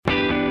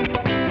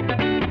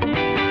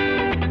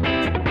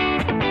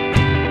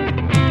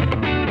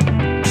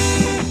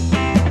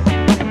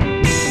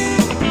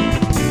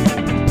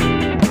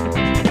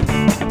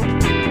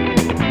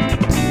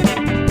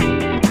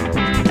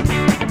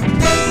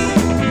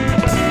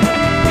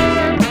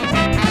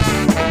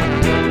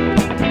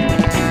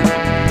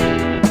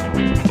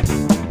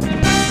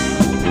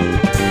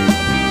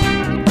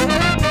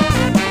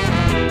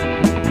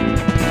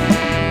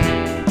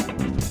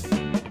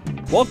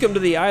Welcome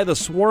to the Eye of the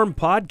Swarm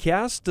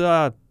podcast,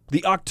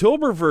 the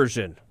October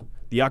version,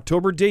 the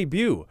October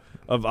debut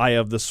of Eye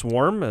of the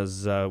Swarm,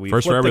 as we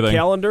flip the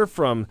calendar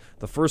from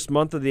the first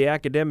month of the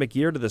academic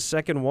year to the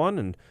second one,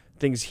 and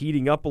things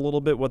heating up a little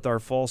bit with our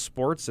fall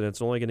sports, and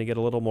it's only going to get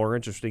a little more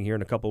interesting here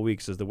in a couple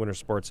weeks as the winter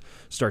sports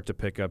start to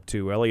pick up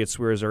too. Elliot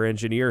Swear is our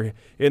engineer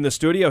in the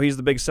studio. He's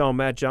the big sound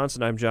Matt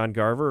Johnson. I'm John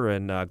Garver,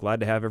 and glad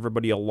to have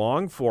everybody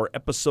along for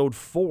episode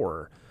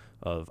 4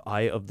 of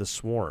Eye of the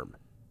Swarm.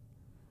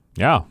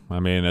 Yeah, I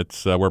mean,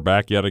 it's we're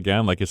back yet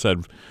again. Like you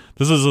said,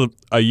 this is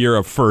a year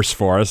of firsts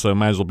for us, so it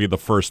might as well be the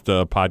first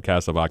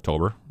podcast of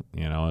October,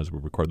 as we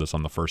record this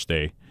on the first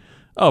day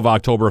of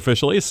October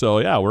officially. So,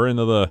 yeah, we're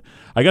into the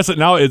 – I guess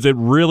now, is it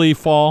really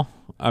fall?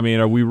 I mean,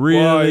 are we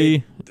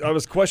really – Well, I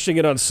was questioning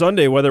it on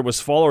Sunday whether it was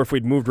fall or if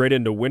we'd moved right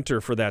into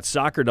winter for that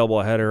soccer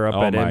doubleheader up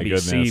at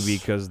NBC goodness.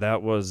 Because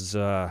that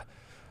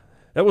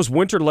was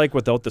winter-like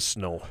without the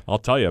snow. I'll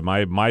tell you,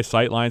 my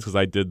sight lines, because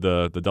I did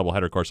the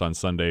doubleheader course on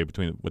Sunday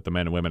with the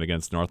men and women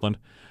against Northland.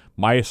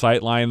 My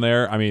sight line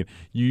there, I mean,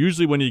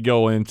 usually when you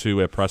go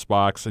into a press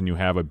box and you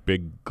have a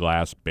big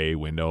glass bay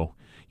window,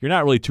 you're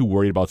not really too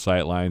worried about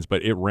sight lines,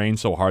 but it rained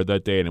so hard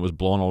that day and it was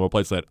blowing all over the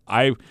place that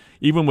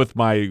even with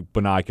my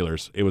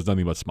binoculars, it was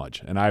nothing but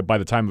smudge. And by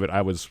the time of it,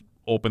 I was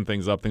open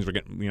things up. Things were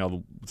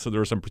getting, so there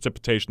was some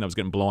precipitation that was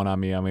getting blown on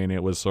me. I mean,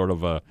 it was sort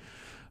of a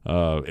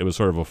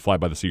fly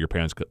by the seat of your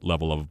pants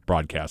level of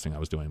broadcasting I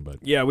was doing. But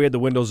yeah, we had the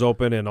windows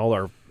open and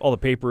all the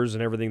papers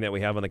and everything that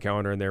we have on the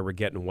counter in there were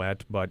getting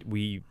wet. But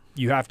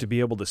you have to be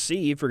able to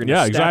see if you're going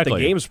to stat the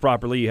games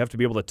properly. You have to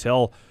be able to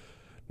tell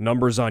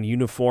numbers on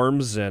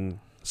uniforms, and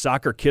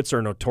soccer kits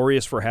are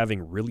notorious for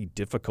having really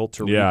difficult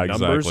to read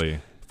numbers. Exactly.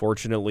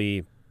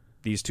 Fortunately,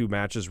 these two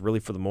matches really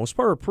for the most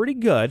part are pretty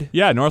good.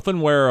 Yeah,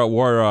 Northland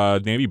wore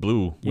navy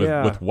blue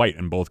with white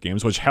in both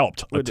games, which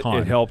helped a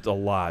ton. It helped a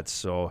lot.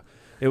 So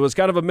it was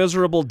kind of a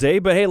miserable day,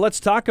 but hey, let's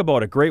talk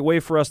about it. Great way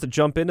for us to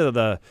jump into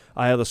the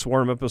Eye of the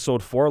Swarm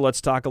episode 4. Let's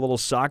talk a little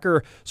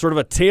soccer, sort of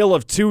a tale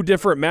of two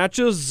different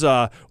matches.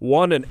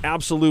 One an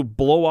absolute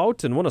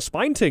blowout and one a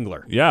spine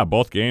tingler. Yeah,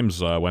 both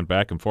games went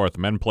back and forth. The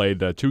men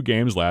played 2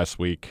 games last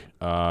week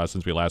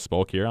since we last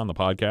spoke here on the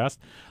podcast.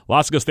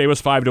 Las Gustavus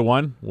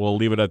 5-1. We'll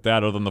leave it at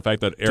that, other than the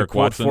fact that Eric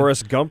Watson.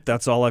 Forrest Gump,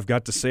 that's all I've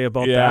got to say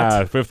about that.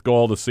 Yeah, 5th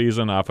goal of the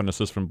season off an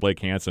assist from Blake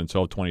Hansen,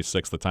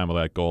 12:26 the time of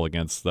that goal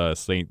against down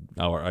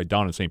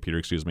in St.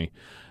 Peter,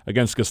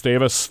 against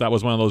Gustavus. That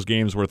was one of those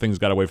games where things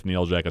got away from the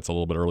Yellow Jackets a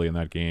little bit early in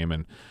that game,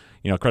 and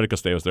credit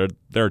Gustavus,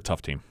 they're a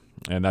tough team,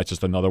 and that's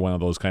just another one of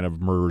those kind of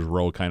murderer's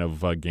row kind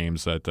of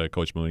games that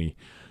Coach Mooney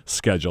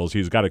schedules.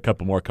 He's got a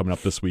couple more coming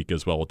up this week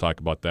as well. We'll talk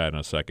about that in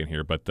a second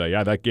here, but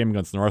that game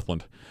against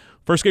Northland,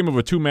 first game of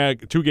a two-game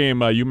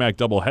UMAC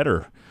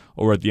doubleheader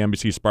over at the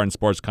NBC Spartan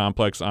Sports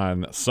Complex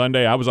on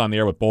Sunday. I was on the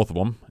air with both of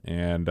them,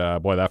 and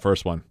boy, that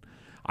first one,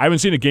 I haven't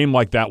seen a game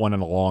like that one in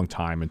a long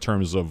time in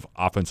terms of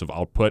offensive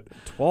output.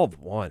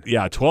 12-1.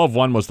 Yeah,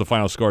 12-1 was the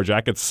final score.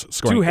 Jackets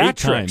scoring 2 hat 8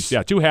 tricks. times.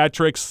 Yeah, 2 hat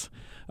tricks.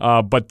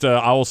 But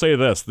I will say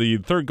this. The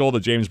third goal that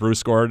James Bruce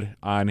scored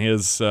on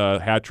his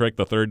hat trick,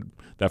 the third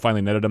that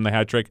finally netted him the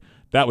hat trick,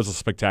 that was a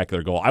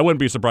spectacular goal. I wouldn't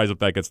be surprised if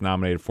that gets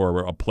nominated for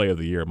a play of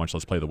the year, much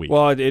less play of the week.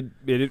 Well, it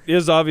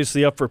is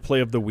obviously up for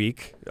play of the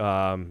week.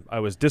 I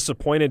was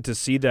disappointed to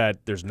see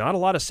that there's not a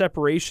lot of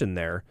separation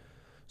there.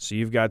 So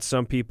you've got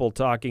some people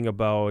talking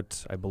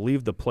about, I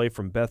believe, the play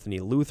from Bethany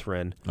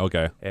Lutheran.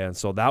 Okay. And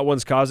so that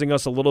one's causing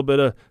us a little bit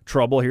of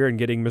trouble here in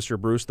getting Mr.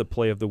 Bruce the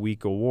Play of the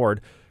Week award.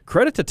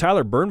 Credit to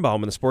Tyler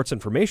Birnbaum in the Sports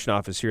Information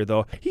Office here,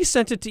 though. He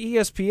sent it to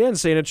ESPN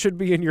saying it should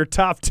be in your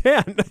top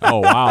 10. Oh,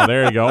 wow.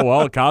 There you go.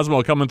 Well,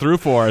 Cosmo coming through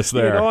for us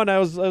there. And I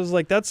was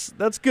like, that's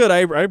good. I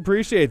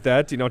appreciate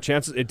that.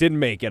 Chances it didn't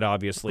make it,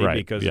 obviously,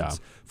 because it's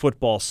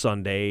football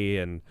Sunday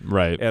and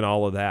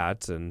all of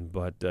that.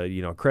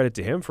 But credit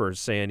to him for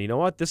saying, you know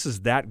what, this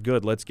is that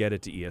good. Let's get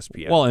it to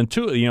ESPN. Well, and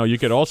two, you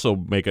could also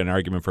make an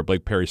argument for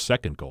Blake Perry's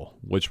second goal,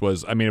 which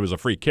was, it was a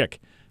free kick.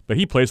 But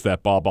he placed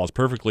that ball as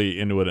perfectly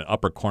into an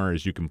upper corner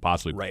as you can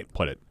possibly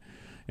put it.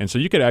 And so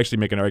you could actually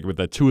make an argument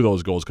that 2 of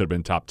those goals could have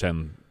been top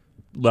 10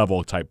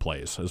 level type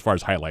plays as far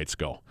as highlights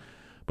go.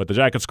 But the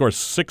Jackets scored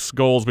 6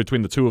 goals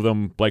between the 2 of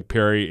them, Blake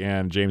Perry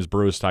and James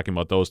Bruce, talking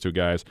about those 2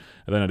 guys.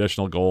 And then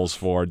additional goals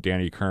for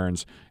Danny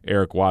Kearns,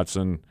 Eric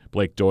Watson,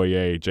 Blake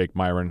Doye, Jake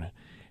Myron,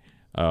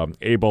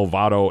 Abel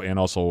Votto, and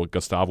also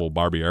Gustavo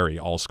Barbieri,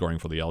 all scoring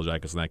for the Yellow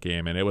Jackets in that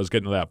game. And it was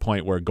getting to that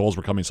point where goals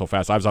were coming so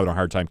fast, I was having a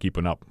hard time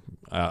keeping up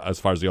as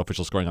far as the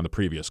official scoring on the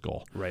previous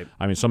goal. Right.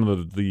 Some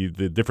of the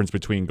difference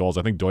between goals,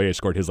 I think Doye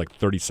scored his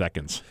 30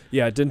 seconds.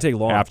 Yeah, it didn't take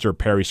long. After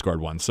Perry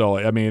scored one. So,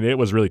 it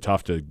was really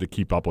tough to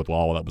keep up with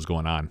all that was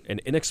going on. And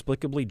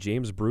inexplicably,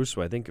 James Bruce,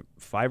 I think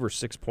 5 or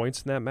 6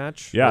 points in that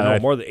match. Yeah.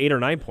 More than 8 or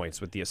 9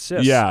 points with the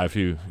assists. Yeah,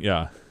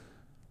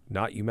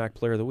 Not UMAC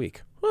Player of the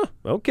Week. Huh,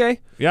 okay.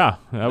 Yeah,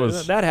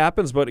 that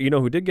happens, but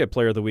who did get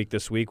Player of the Week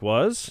this week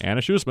was?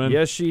 Anna Schussman.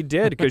 Yes, she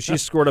did, because she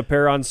scored a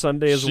pair on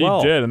Sunday as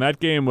well. She did, and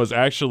that game was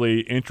actually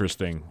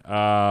interesting.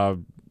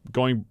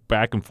 going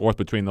back and forth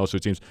between those two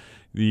teams.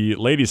 The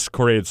ladies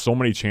created so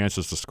many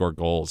chances to score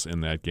goals in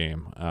that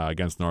game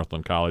against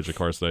Northland College. Of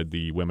course,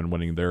 the women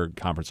winning their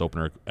conference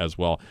opener as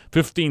well.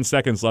 15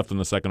 seconds left in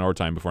the second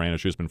overtime before Anna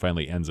Schussman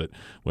finally ends it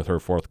with her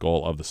 4th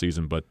goal of the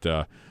season. But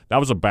that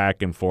was a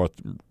back and forth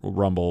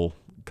rumble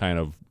kind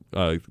of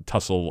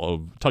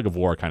tug of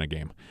war kind of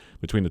game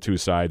between the two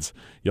sides.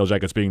 Yellow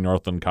Jackets being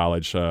Northland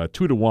College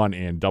 2-1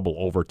 in double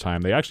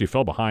overtime. They actually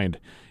fell behind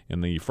in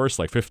the first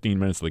 15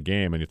 minutes of the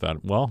game, and you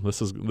thought, well, this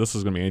is going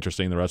to be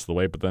interesting the rest of the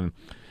way. But then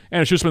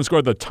Anna Schussman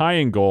scored the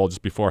tying goal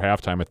just before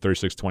halftime at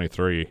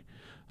 36-23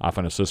 off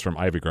an assist from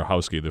Ivy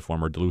Grochowski, the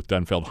former Duluth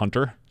Denfeld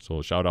Hunter.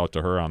 So shout out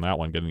to her on that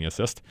one, getting the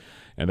assist.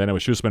 And then it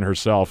was Schussman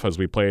herself as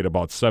we played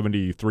about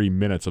 73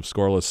 minutes of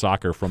scoreless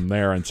soccer from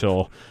there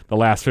until the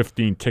last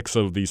 15 ticks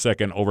of the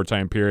second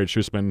overtime period.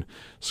 Schussman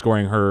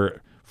scoring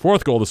her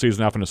 4th goal of the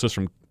season off an assist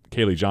from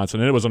Kaylee Johnson,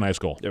 and it was a nice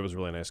goal. It was a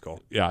really nice goal.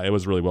 Yeah, it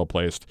was really well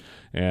placed,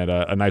 and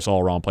a nice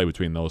all-around play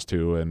between those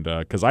two. And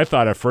because I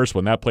thought at first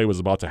when that play was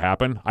about to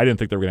happen, I didn't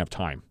think they were going to have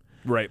time.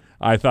 Right.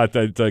 I thought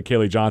that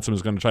Kaylee Johnson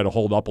was going to try to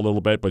hold up a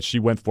little bit, but she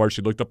went for it.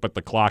 She looked up at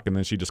the clock, and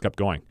then she just kept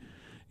going.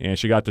 And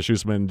she got to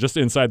Schussman just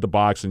inside the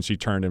box, and she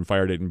turned and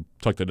fired it and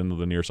tucked it into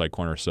the near side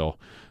corner. So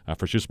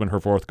for Schussman, her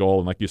 4th goal.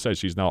 And like you said,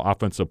 she's now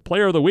Offensive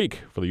Player of the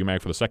Week for the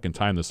UMAC for the 2nd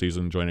time this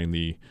season, joining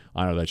the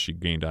honor that she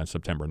gained on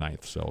September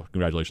 9th. So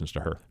congratulations to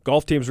her.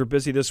 Golf teams were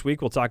busy this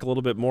week. We'll talk a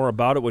little bit more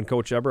about it when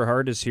Coach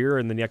Eberhard is here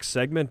in the next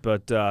segment.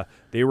 But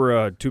they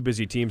were 2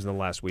 busy teams in the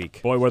last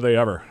week. Boy, were they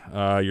ever.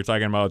 You're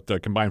talking about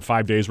combined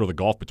 5 days worth of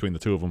golf between the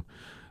two of them.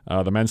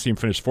 The men's team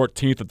finished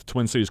 14th at the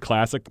Twin Cities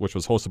Classic, which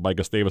was hosted by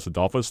Gustavus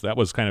Adolphus. That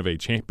was kind of a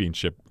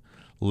championship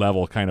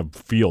level kind of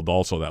field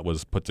also that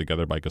was put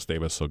together by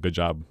Gustavus. So good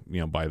job,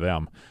 by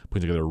them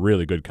putting together a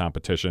really good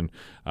competition.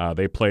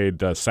 They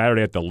played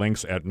Saturday at the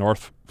Links at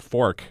North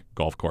Fork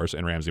Golf Course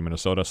in Ramsey,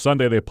 Minnesota.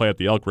 Sunday they play at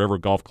the Elk River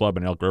Golf Club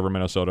in Elk River,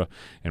 Minnesota.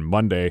 And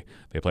Monday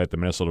they play at the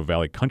Minnesota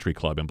Valley Country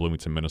Club in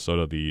Bloomington,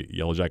 Minnesota. The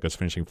Yellow Jackets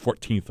finishing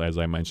 14th, as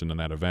I mentioned, in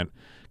that event.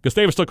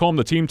 Gustavus took home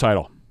the team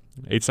title.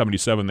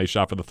 877 they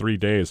shot for the 3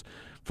 days.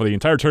 For the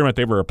entire tournament,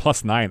 they were a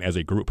 +9 as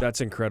a group. That's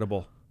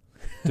incredible.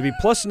 To be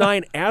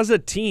 +9 as a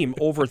team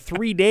over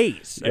 3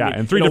 days. I mean,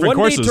 and 3 different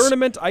courses. One-day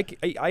tournament, I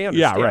understand.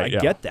 Yeah, right, I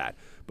get that.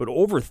 But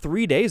over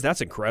 3 days,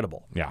 that's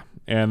incredible. Yeah,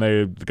 and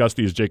the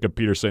Gusties, Jacob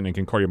Peterson and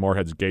Concordia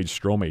Moorhead's Gage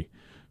Stromey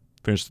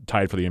finished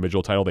tied for the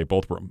individual title. They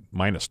both were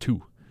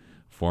 -2.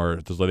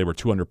 They were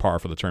 2 under par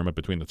for the tournament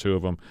between the two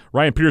of them.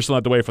 Ryan Peterson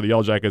led the way for the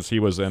Yellow Jackets. He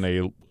was in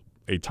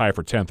a tie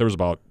for 10th. There was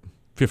about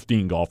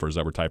 15 golfers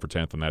that were tied for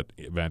 10th in that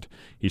event.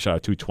 He shot a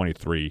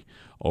 .223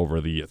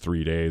 over the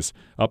 3 days.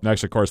 Up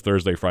next, of course,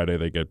 Thursday, Friday,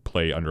 they get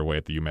play underway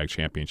at the UMAC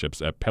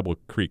Championships at Pebble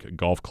Creek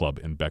Golf Club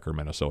in Becker,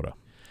 Minnesota.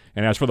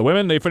 And as for the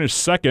women, they finished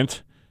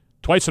 2nd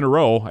twice in a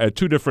row at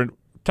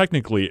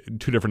technically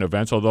two different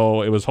events,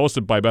 although it was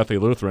hosted by Bethany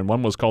Lutheran.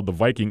 One was called the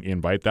Viking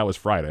Invite. That was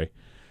Friday.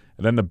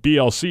 And then the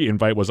BLC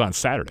Invite was on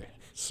Saturday.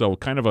 So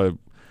kind of a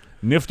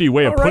nifty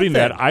way of putting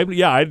that. I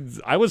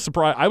was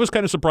surprised. I was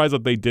kind of surprised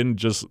that they didn't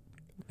just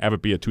have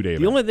it be a 2-day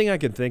event. The only thing I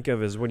can think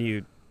of is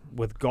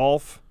with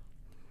golf,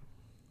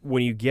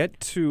 when you get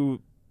to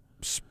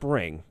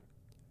spring,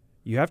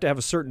 you have to have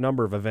a certain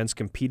number of events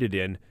competed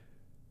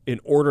in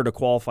order to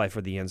qualify for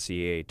the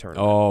NCAA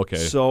tournament. Oh, okay.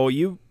 So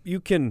you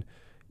can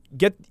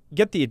get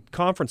the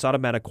conference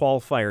automatic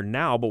qualifier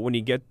now, but when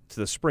you get to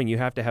the spring, you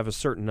have to have a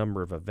certain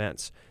number of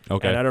events.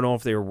 Okay. And I don't know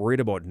if they were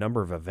worried about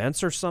number of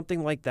events or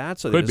something like that,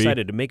 so they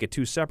decided to make it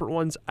 2 separate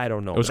ones. I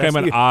don't know. It was kind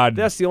of an odd.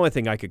 That's the only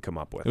thing I could come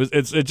up with.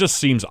 It just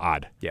seems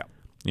odd. Yeah.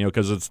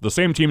 Because it's the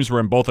same teams were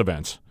in both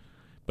events,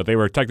 but they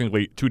were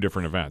technically 2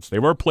 different events. They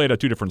were played at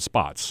 2 different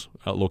spots,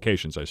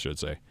 locations, I should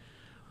say.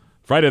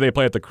 Friday they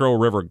play at the Crow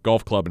River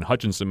Golf Club in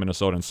Hutchinson,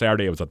 Minnesota, and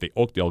Saturday it was at the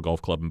Oakdale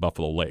Golf Club in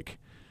Buffalo Lake.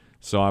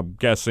 So I'm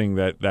guessing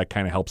that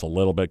kind of helps a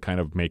little bit, kind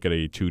of make it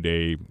a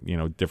 2-day,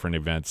 different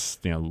events,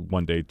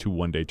 1 day, 2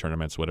 one-day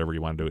tournaments, whatever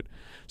you want to do it.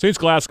 St.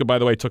 Scholastica, by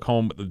the way, took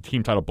home the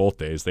team title both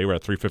days. They were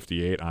at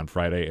 358 on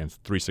Friday and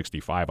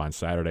 365 on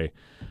Saturday.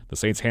 The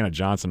Saints' Hannah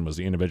Johnson was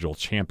the individual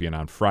champion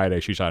on Friday.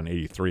 She shot an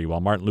 83,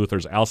 while Martin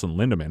Luther's Allison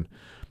Lindemann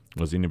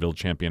was the individual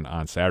champion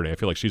on Saturday. I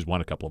feel like she's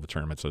won a couple of the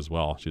tournaments as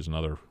well. She's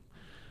another,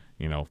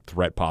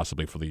 threat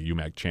possibly for the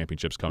UMAC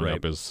championships coming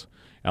up is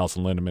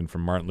Allison Lindemann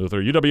from Martin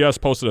Luther. UWS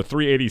posted a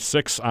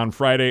 386 on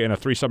Friday and a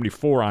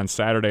 374 on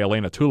Saturday.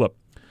 Elena Tulip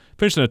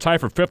finished in a tie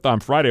for 5th on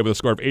Friday with a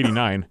score of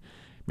 89.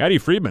 Maddie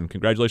Friedman,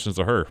 congratulations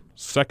to her.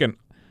 2nd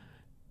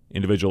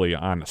individually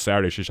on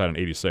Saturday, she shot an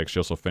 86. She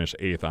also finished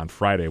 8th on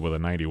Friday with a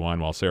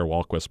 91, while Sarah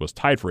Walquist was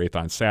tied for 8th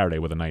on Saturday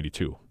with a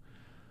 92.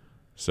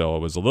 So it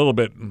was a little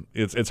bit –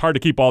 it's hard to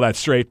keep all that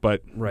straight,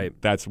 but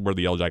that's where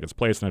the Yellow Jackets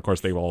placed. And, of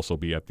course, they will also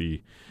be at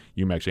the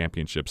UMAC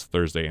Championships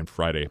Thursday and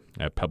Friday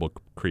at Pebble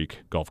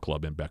Creek Golf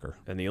Club in Becker.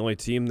 And the only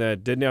team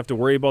that didn't have to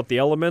worry about the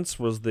elements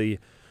was the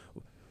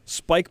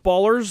spike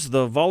ballers,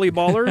 the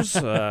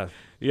volleyballers.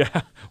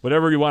 Yeah,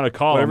 whatever you want to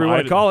call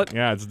it.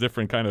 Yeah, it's a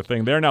different kind of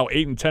thing. They're now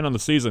 8-10 on the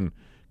season.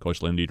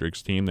 Coach Lynn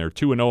Diedrich's team, they're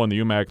 2-0 in the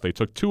UMAC. They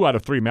took 2 out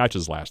of 3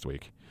 matches last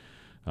week.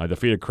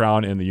 Defeated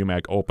Crown in the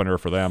UMAC opener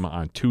for them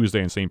on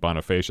Tuesday in St.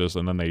 Bonifacius,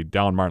 and then they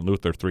downed Martin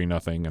Luther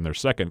 3-0 in their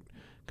second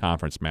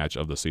conference match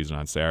of the season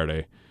on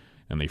Saturday,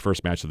 and the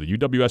first match of the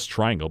UWS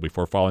Triangle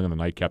before falling in the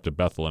nightcap to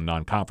Bethel in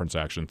non-conference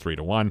action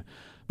 3-1.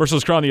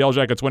 Versus Crown, the Yellow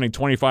Jackets winning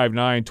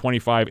 25-9,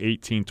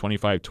 25-18,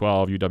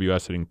 25-12.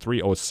 UWS hitting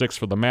 .306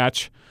 for the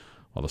match,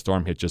 while the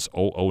Storm hit just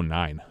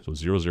 .009, so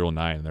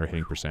 0.009 in their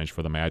hitting percentage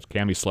for the match.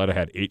 Cami Sletta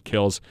had 8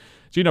 kills.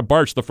 Gina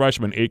Barch, the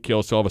freshman, 8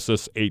 kills, 12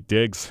 assists, 8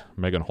 digs.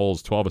 Megan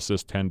Holz, 12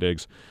 assists, 10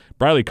 digs.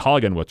 Briley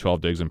Colligan with 12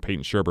 digs, and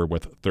Peyton Scherber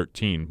with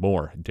 13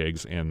 more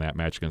digs in that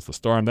match against the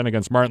Storm. Then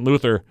against Martin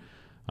Luther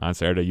on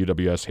Saturday,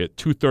 UWS hit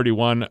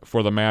 .231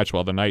 for the match,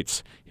 while the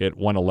Knights hit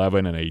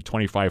 .111 in a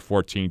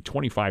 25-14,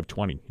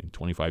 25-20, and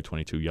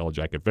 25-22 Yellow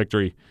Jacket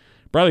victory.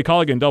 Briley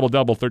Colligan,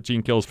 double-double,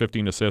 13 kills,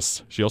 15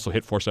 assists. She also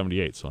hit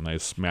 .478, so a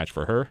nice match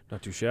for her.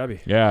 Not too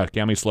shabby. Yeah,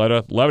 Cami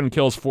Sletta, 11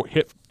 kills,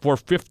 hit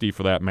 .450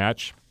 for that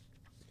match.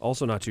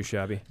 Also not too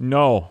shabby.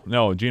 No.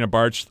 Gina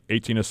Barch,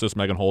 18 assists.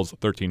 Megan Holz,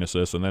 13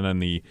 assists. And then in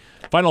the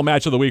final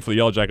match of the week for the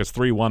Yellow Jackets,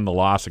 3-1 the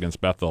loss against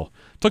Bethel.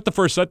 Took the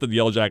first set to the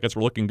Yellow Jackets.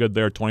 Were looking good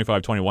there,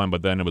 25-21,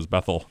 but then it was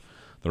Bethel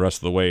the rest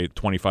of the way,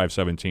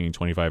 25-17,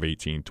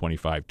 25-18,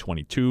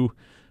 25-22.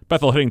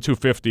 Bethel hitting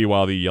 .250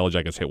 while the Yellow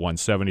Jackets hit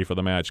 .170 for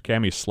the match.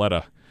 Cami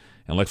Sletta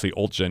and Lexi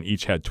Olchen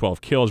each had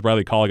 12 kills.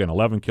 Briley Colligan,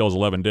 11 kills,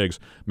 11 digs.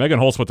 Megan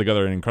Holz put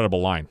together an incredible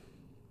line.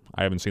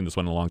 I haven't seen this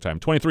one in a long time.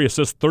 23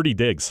 assists, 30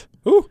 digs.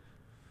 Ooh.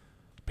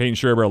 Peyton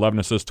Scherber, 11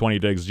 assists, 20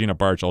 digs. Gina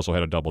Barch also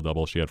had a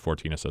double-double. She had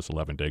 14 assists,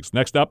 11 digs.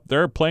 Next up,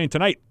 they're playing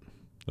tonight.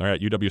 They're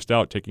at UW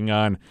Stout taking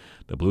on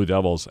the Blue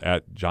Devils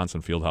at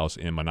Johnson Fieldhouse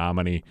in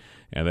Menominee.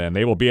 And then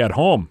they will be at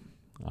home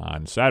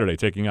on Saturday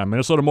taking on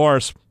Minnesota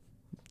Morris,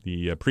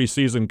 the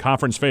preseason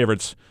conference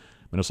favorites.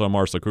 Minnesota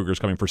Morris, the Cougars,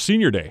 coming for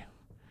Senior Day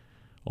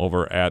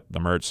over at the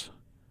Mertz.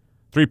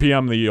 3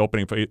 p.m. the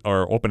opening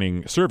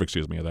serve, of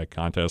that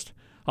contest.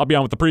 I'll be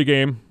on with the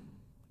pregame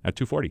at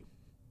 2:40.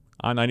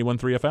 On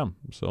 91.3 FM.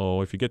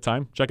 So if you get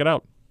time, check it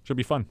out. Should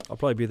be fun. I'll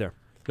probably be there.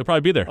 You'll probably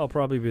be there. I'll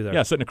probably be there.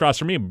 Yeah, sitting across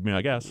from me,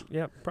 I guess.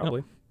 Yeah,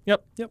 probably.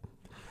 Yep.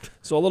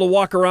 So a little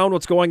walk around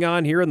what's going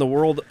on here in the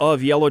world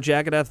of Yellow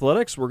Jacket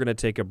athletics. We're going to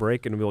take a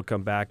break, and we'll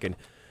come back, and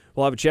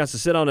we'll have a chance to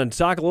sit down and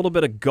talk a little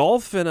bit of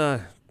golf and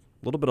a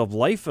little bit of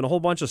life and a whole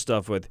bunch of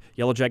stuff with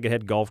Yellow Jacket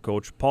head golf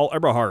coach Paul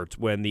Eberhardt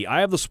when the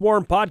Eye of the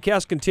Swarm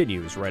podcast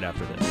continues right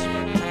after this.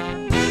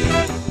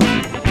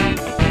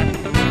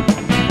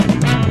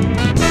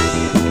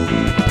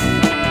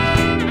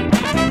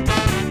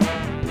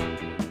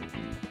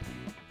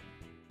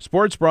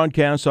 Sports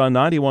broadcasts on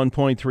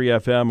 91.3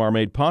 FM are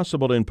made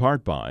possible in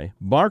part by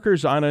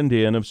Barker's Island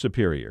Inn of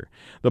Superior.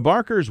 The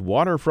Barker's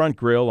Waterfront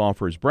Grill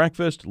offers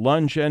breakfast,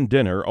 lunch, and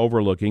dinner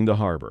overlooking the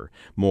harbor.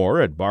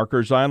 More at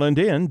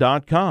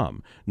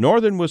barkersislandinn.com.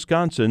 Northern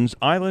Wisconsin's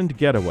Island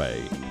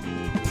Getaway.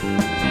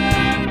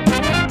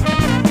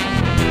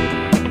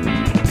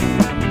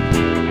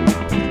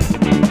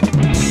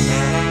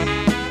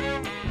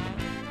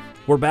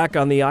 We're back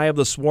on the Eye of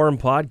the Swarm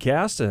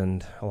podcast,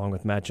 and along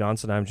with Matt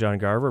Johnson, I'm John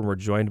Garver, and we're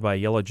joined by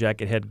Yellow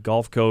Jacket head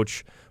golf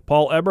coach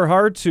Paul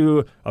Eberhardt,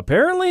 who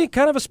apparently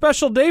kind of a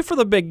special day for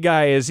the big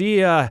guy. Is he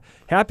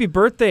happy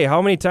birthday?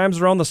 How many times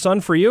around the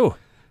sun for you?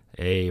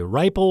 A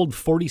ripe old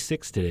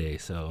 46 today.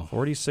 So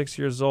 46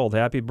 years old.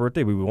 Happy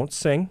birthday. We won't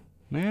sing.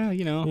 Yeah,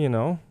 You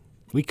know.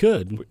 We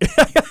could.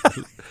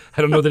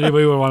 I don't know that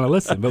anybody would want to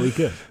listen, but we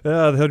could.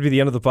 That would be the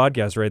end of the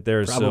podcast right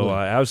there. Probably. So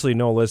obviously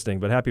no listening,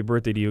 but happy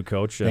birthday to you,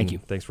 Coach. And thank you.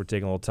 Thanks for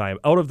taking a little time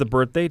out of the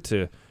birthday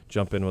to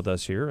jump in with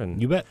us here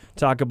and you bet.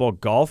 Talk about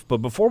golf.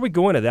 But before we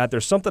go into that,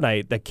 there's something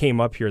that came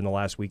up here in the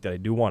last week that I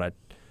do want to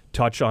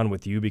touch on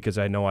with you because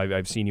I know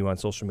I've seen you on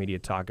social media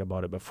talk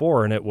about it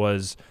before, and it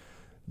was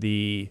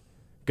the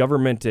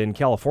government in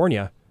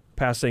California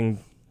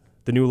passing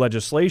the new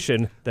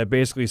legislation that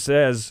basically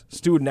says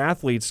student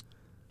athletes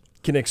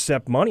can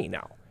accept money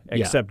now,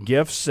 accept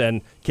gifts,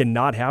 and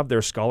cannot have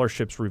their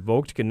scholarships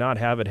revoked, cannot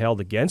have it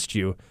held against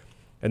you.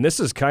 And this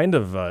is kind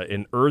of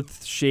an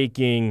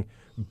earth-shaking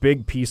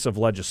big piece of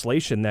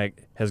legislation that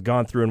has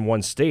gone through in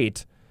one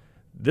state.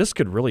 This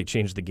could really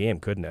change the game,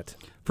 couldn't it?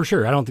 For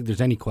sure. I don't think there's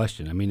any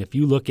question. I mean, if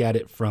you look at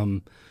it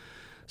from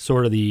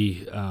sort of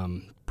the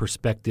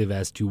perspective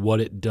as to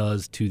what it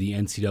does to the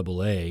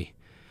NCAA,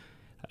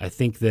 I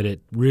think that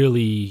it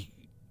really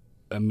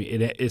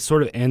it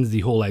sort of ends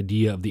the whole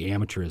idea of the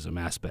amateurism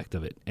aspect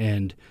of it.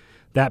 And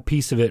that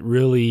piece of it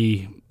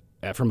really,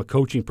 from a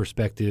coaching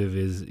perspective,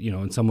 is,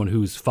 and someone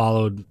who's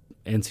followed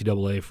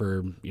NCAA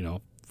for,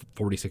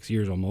 46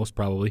 years almost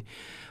probably,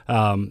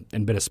 and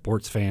been a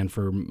sports fan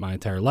for my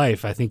entire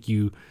life, I think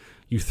you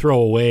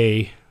throw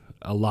away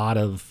a lot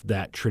of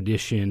that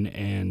tradition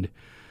and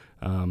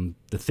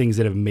the things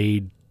that have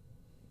made,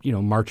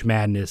 March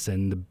Madness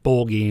and the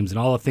bowl games and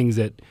all the things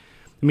that,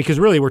 because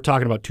really we're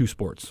talking about two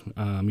sports.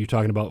 You're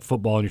talking about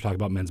football and you're talking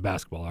about men's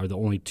basketball are the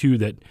only two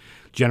that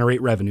generate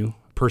revenue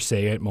per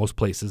se at most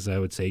places. I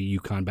would say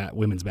UConn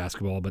women's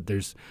basketball, but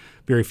there's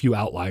very few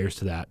outliers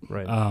to that.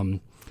 Right.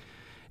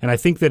 And I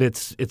think that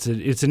it's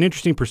an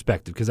interesting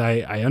perspective because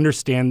I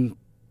understand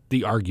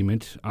the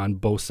argument on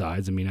both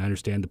sides. I mean, I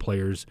understand the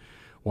players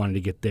wanting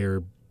to get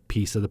their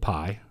piece of the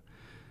pie,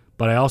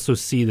 but I also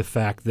see the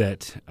fact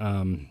that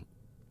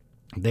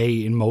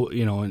they,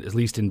 at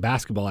least in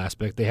basketball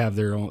aspect, they have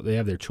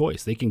their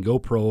choice. They can go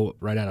pro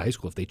right out of high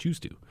school if they choose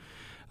to.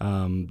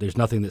 There's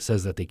nothing that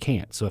says that they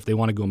can't. So if they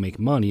want to go make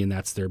money and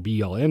that's their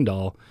be-all,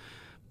 end-all,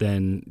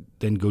 then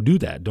go do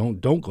that. Don't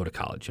go to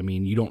college. I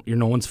mean,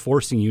 no one's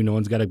forcing you. No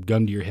one's got a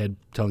gun to your head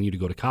telling you to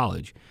go to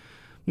college.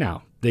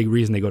 Now, the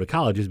reason they go to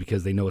college is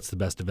because they know it's the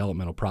best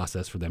developmental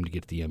process for them to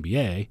get to the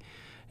NBA,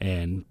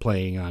 and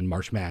playing on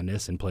March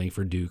Madness and playing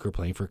for Duke or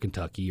playing for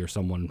Kentucky or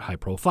someone high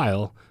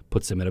profile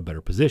puts them in a better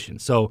position.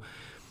 So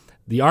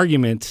the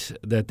argument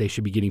that they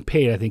should be getting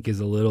paid, I think, is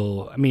a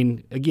little, I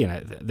mean,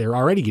 again, they're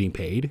already getting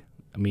paid.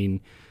 I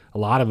mean, a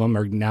lot of them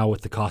are now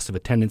with the cost of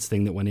attendance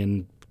thing that went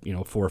in,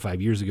 4 or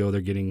 5 years ago, they're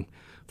getting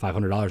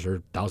 $500 or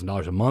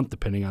 $1,000 a month,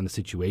 depending on the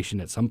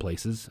situation at some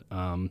places,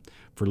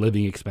 for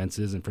living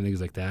expenses and for things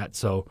like that.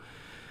 So,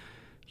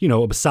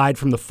 aside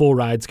from the full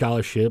ride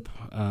scholarship,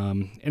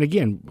 and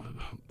again,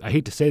 I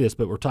hate to say this,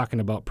 but we're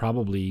talking about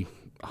probably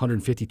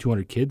 150,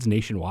 200 kids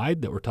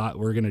nationwide that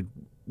we're going to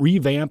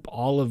revamp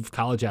all of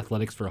college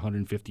athletics for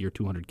 150 or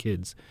 200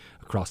 kids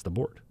across the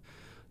board,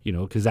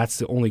 because that's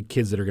the only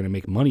kids that are going to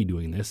make money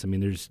doing this. I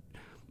mean, there's,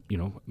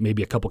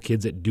 maybe a couple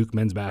kids at Duke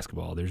men's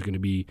basketball. There's going to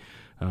be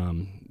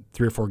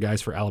 3 or 4 guys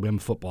for Alabama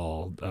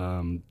football.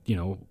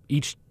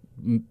 Each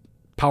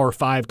Power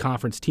 5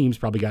 conference team's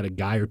probably got a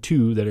guy or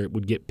 2 that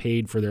would get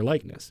paid for their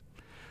likeness.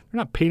 They're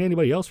not paying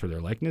anybody else for their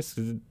likeness.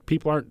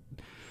 People aren't,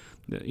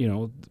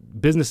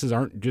 businesses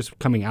aren't just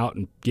coming out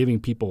and giving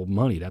people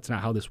money. That's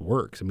not how this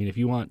works. I mean, if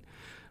you want,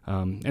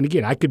 and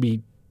again, I could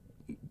be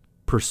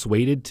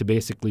persuaded to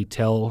basically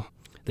tell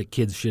that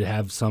kids should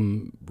have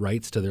some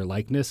rights to their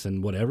likeness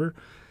and whatever.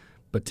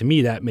 But to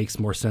me, that makes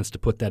more sense to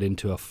put that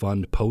into a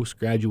fund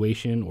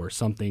post-graduation or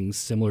something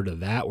similar to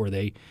that, where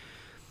they,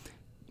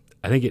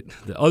 I think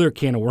the other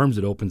can of worms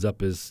it opens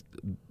up is,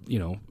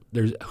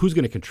 there's who's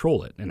going to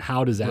control it and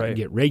how does that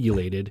get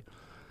regulated?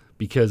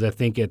 Because I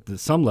think at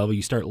some level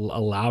you start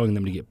allowing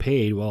them to get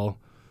paid. Well,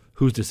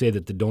 who's to say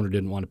that the donor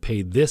didn't want to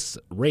pay this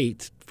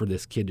rate for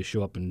this kid to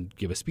show up and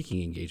give a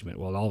speaking engagement?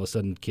 Well, all of a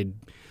sudden, kid,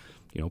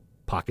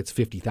 pockets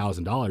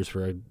 $50,000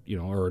 for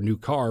or a new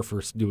car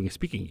for doing a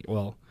speaking.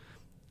 Well,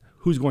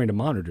 who's going to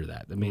monitor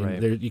that? I mean,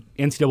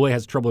 NCAA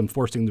has trouble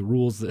enforcing the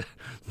rules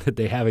that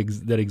they have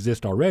that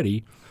exist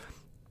already.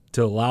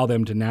 To allow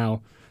them to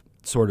now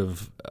sort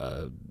of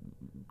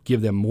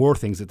give them more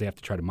things that they have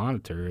to try to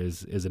monitor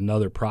is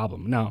another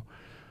problem. Now,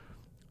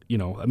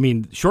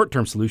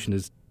 short-term solution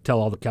is tell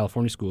all the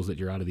California schools that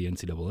you're out of the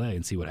NCAA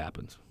and see what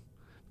happens.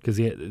 Because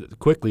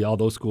quickly all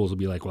those schools will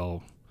be like,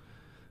 well,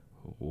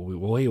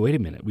 wait a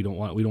minute, we don't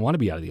want to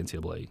be out of the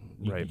NCAA.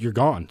 You're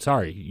gone.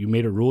 Sorry, you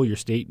made a rule. Your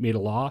state made a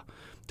law.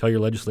 Tell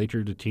your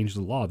legislature to change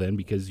the law then,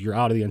 because you're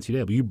out of the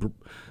NCAA.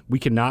 We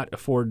cannot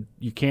afford.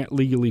 You can't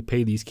legally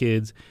pay these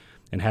kids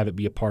and have it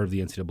be a part of the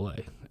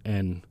NCAA.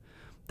 And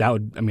that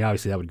would,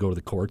 obviously that would go to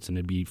the courts and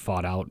it'd be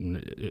fought out.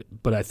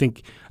 But I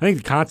think the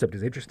concept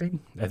is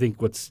interesting. I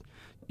think what's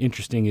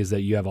interesting is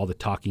that you have all the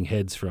talking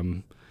heads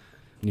from,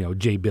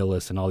 Jay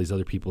Billis and all these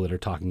other people that are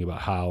talking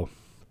about how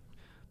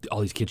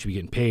all these kids should be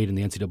getting paid and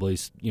the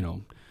NCAA's,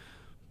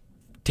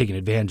 taking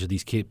advantage of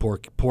these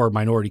poor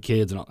minority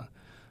kids. And all.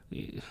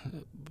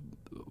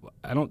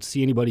 I don't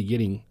see anybody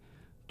getting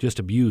just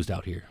abused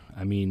out here.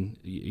 I mean,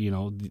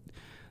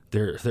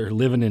 they're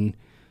living in.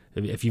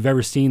 If you've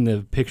ever seen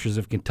the pictures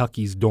of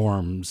Kentucky's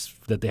dorms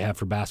that they have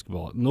for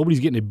basketball, nobody's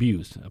getting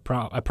abused.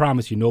 I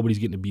promise you, nobody's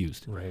getting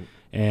abused. Right.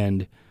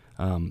 And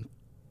and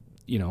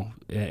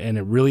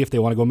it really, if they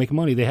want to go make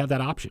money, they have that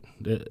option.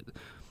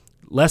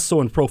 Less so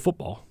in pro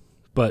football,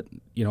 but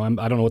I don't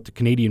know what the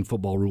Canadian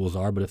football rules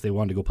are. But if they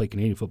wanted to go play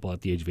Canadian football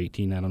at the age of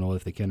 18, I don't know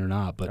if they can or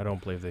not. But I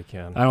don't believe they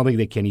can. I don't think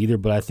they can either.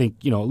 But I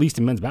think at least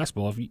in men's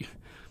basketball, if you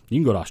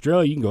can go to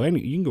Australia, you can go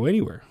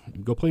anywhere. You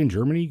can go play in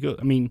Germany.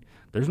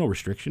 There's no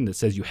restriction that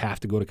says you have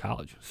to go to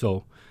college.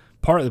 So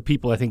part of the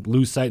people, I think,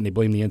 lose sight and they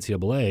blame the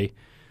NCAA,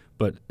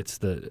 but it's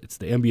the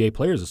NBA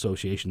Players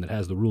Association that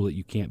has the rule that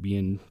you can't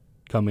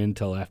come in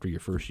until after your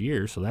first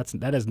year. So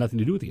that has nothing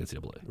to do with the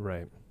NCAA.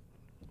 Right.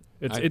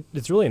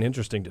 It's really an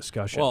interesting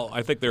discussion. Well,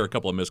 I think there are a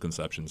couple of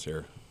misconceptions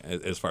here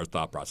as far as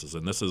thought process,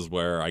 and this is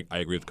where I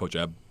agree with Coach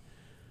Ebb.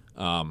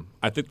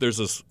 I think there's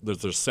this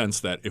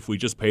sense that if we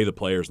just pay the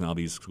players now,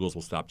 these schools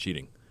will stop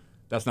cheating.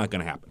 That's not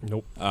going to happen.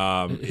 Nope.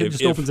 It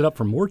just opens it up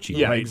for more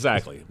cheating. Yeah,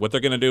 exactly. What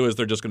they're going to do is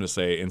they're just going to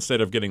say,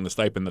 instead of getting the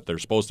stipend that they're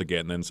supposed to get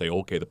and then say,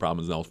 okay, the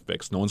problem is now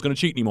fixed, no one's going to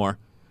cheat anymore.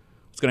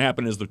 What's going to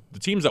happen is the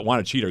teams that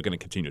want to cheat are going to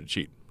continue to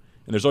cheat.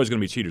 And there's always going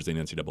to be cheaters in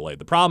the NCAA.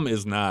 The problem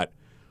is not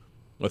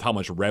with how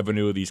much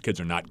revenue these kids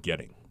are not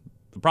getting.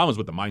 The problem is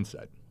with the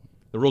mindset.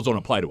 The rules don't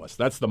apply to us.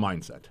 That's the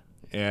mindset.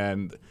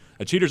 And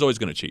a cheater's always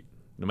going to cheat,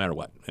 no matter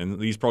what. And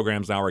these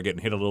programs now are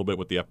getting hit a little bit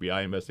with the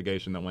FBI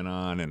investigation that went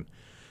on. And,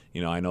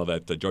 I know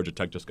that Georgia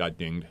Tech just got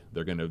dinged.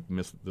 They're going to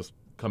miss this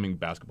coming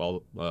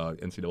basketball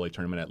NCAA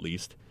tournament at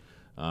least.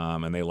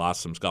 And they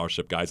lost some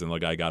scholarship guys, and the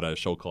guy got a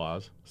show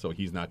clause. So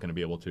he's not going to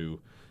be able to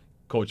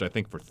coached, I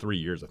think, for 3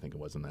 years, I think it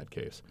was in that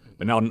case.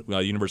 But now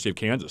University of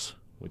Kansas,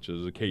 which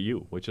is a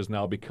KU, which has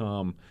now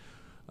become,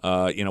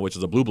 which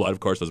is a blue blood, of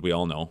course, as we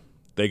all know.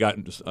 They got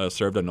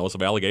served a notice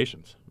of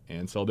allegations.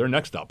 And so they're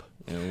next up,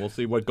 and we'll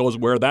see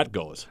where that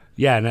goes.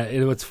 Yeah,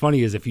 and what's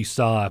funny is if you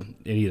saw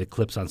any of the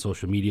clips on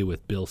social media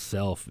with Bill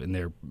Self and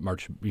their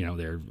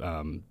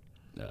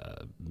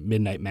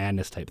Midnight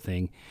Madness type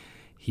thing,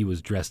 he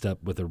was dressed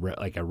up with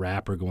like a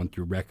rapper going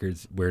through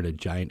records, wearing a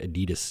giant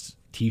Adidas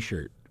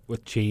T-shirt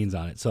with chains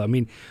on it. So I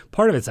mean,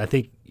 part of it's I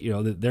think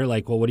they're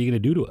like, well, what are you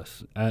going to do to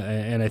us?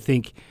 And I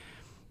think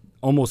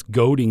almost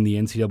goading the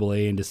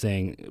NCAA into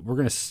saying we're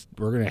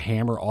gonna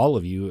hammer all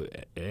of you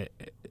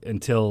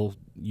until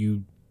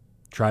you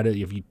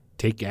if you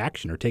take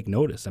action or take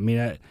notice. I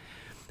mean,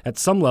 at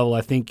some level,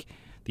 I think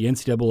the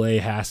NCAA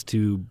has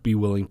to be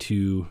willing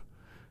to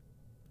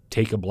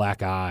take a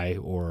black eye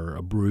or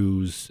a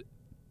bruise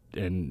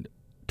and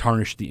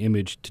tarnish the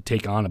image to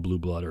take on a blue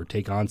blood or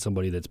take on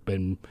somebody that's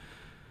been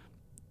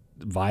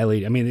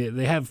violated. I mean,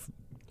 they have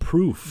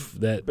proof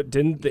that. But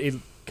didn't they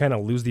kind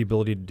of lose the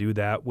ability to do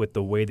that with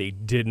the way they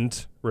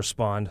didn't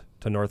respond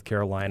to North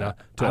Carolina,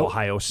 to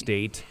Ohio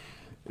State?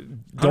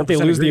 Don't they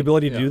lose the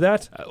ability to do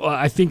that? Well,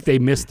 I think they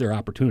missed their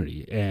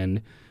opportunity,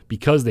 and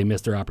because they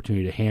missed their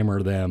opportunity to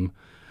hammer them,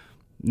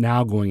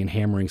 now going and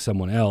hammering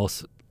someone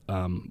else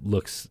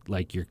looks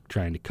like you're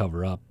trying to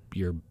cover up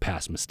your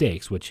past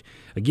mistakes, which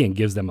again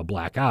gives them a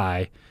black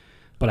eye.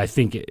 But I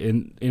think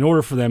in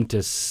order for them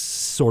to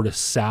sort of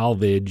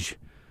salvage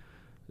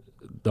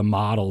the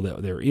model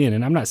that they're in,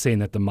 and I'm not saying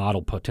that the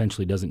model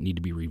potentially doesn't need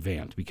to be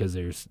revamped, because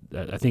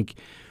I think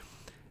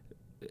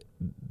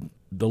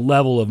the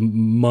level of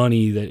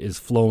money that is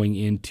flowing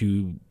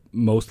into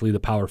mostly the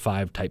Power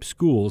 5 type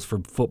schools for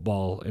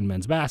football and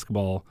men's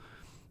basketball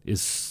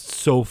is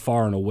so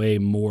far and away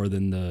more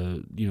than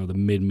the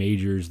mid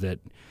majors that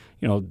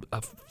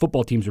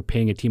football teams are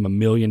paying a team $1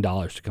 million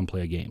to come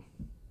play a game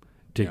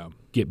to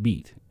get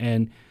beat.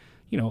 And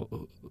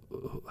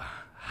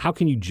how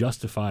can you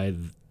justify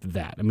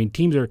that? I mean,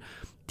 teams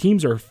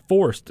are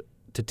forced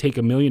to take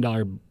 $1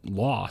 million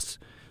loss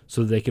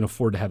so that they can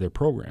afford to have their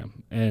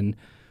program. And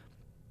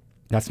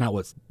that's not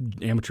what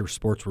amateur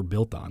sports were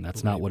built on.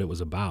 That's not what it was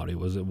about. It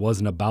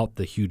wasn't about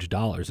the huge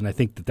dollars. And I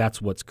think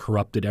that's what's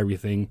corrupted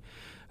everything.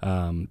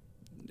 And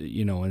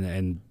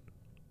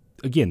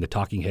again, the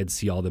talking heads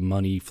see all the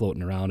money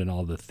floating around and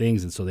all the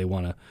things, and so they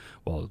want to.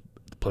 Well,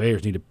 the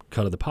players need a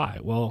cut of the pie.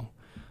 Well,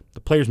 the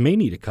players may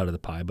need a cut of the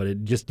pie, but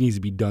it just needs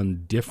to be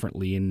done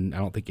differently. And I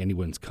don't think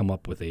anyone's come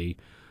up with a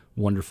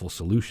wonderful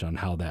solution on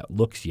how that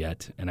looks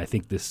yet. And I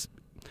think this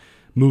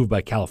move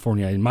by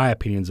California, in my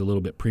opinion, is a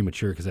little bit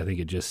premature, because I think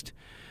it just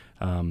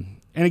and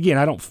again,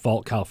 I don't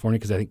fault California,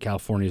 because I think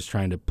California is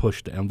trying to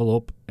push the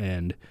envelope,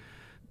 and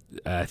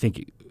I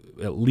think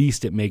at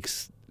least it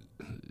makes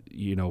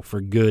for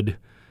good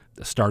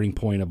a starting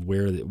point of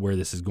where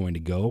this is going to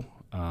go.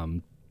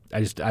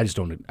 I just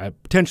don't. I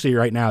potentially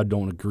right now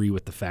don't agree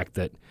with the fact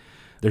that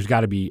there's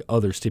got to be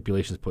other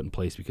stipulations put in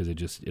place, because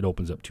it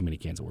opens up too many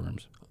cans of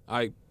worms.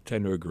 I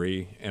tend to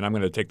agree, and I'm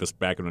going to take this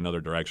back in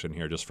another direction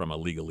here, just from a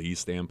legalese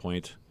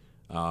standpoint.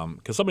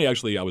 Because somebody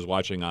actually I was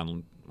watching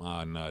on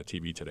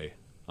TV today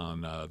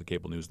on the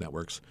cable news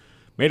networks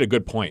made a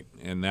good point,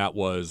 and that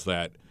was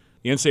that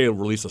the NCAA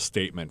released a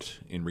statement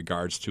in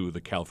regards to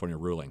the California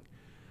ruling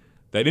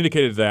that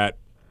indicated that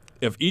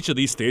if each of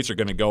these states are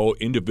going to go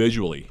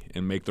individually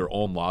and make their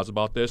own laws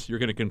about this, you're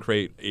going to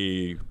create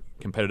a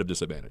competitive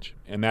disadvantage,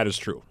 and that is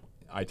true.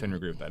 I tend to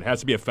agree with that. It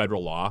has to be a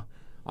federal law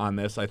on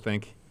this, I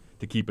think,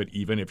 to keep it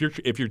even. If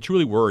you're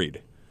truly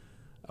worried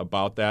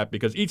about that,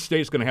 because each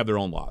state's going to have their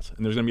own laws,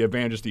 and there's going to be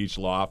advantages to each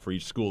law for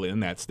each school in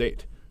that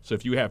state. So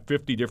if you have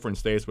 50 different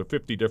states with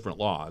 50 different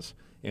laws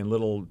and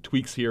little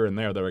tweaks here and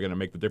there that are going to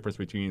make the difference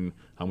between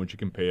how much you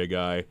can pay a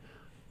guy,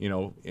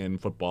 in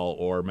football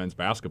or men's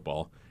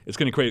basketball, it's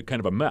going to create kind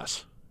of a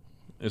mess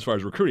as far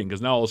as recruiting,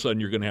 because now all of a sudden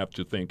you're going to have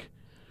to think,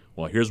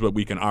 well, here's what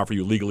we can offer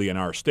you legally in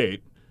our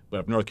state, but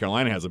if North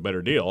Carolina has a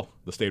better deal,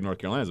 the state of North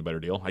Carolina has a better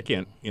deal, I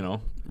can't,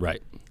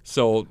 Right.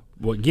 So,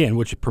 well, again,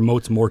 which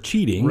promotes more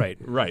cheating.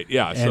 Right,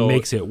 yeah. And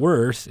makes it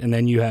worse. And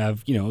then you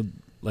have,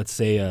 let's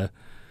say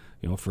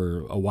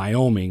for a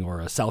Wyoming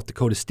or a South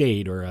Dakota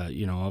State or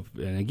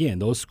and again,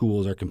 those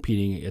schools are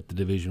competing at the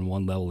Division I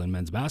level in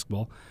men's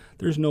basketball.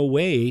 There's no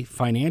way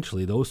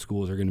financially those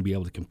schools are going to be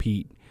able to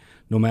compete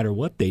no matter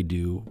what they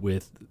do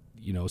with,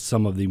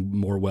 some of the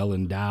more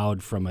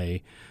well-endowed from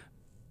the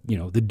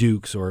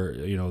Dukes or,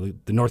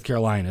 the North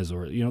Carolinas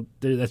or,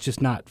 that's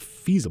just not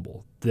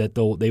feasible that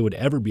they would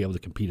ever be able to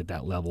compete at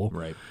that level.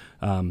 Right.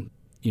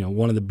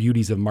 One of the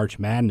beauties of March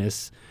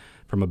Madness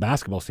from a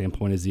basketball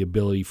standpoint is the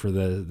ability for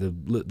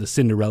the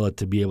Cinderella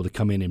to be able to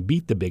come in and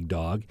beat the big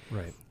dog.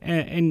 Right.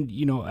 And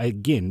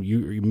again,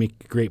 you make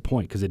a great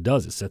point, because it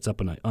sets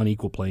up an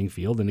unequal playing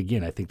field. And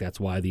again, I think that's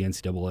why the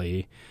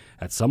NCAA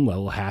at some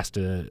level has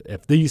to,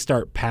 if these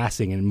start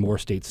passing and more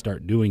states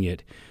start doing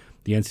it,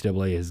 the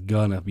NCAA is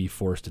going to be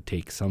forced to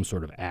take some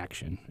sort of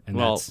action. And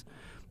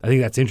I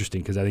think that's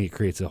interesting because I think it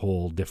creates a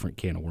whole different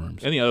can of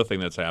worms. And the other thing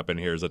that's happened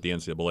here is that the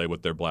NCAA,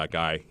 with their black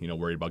eye,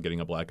 worried about getting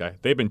a black eye,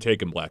 they've been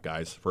taking black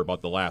eyes for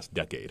about the last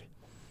decade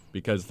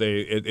because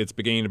it's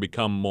beginning to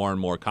become more and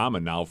more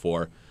common now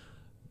for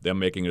them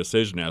making a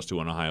decision as to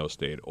an Ohio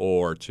State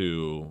or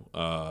to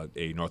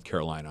a North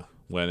Carolina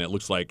when it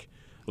looks like,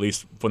 at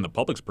least from the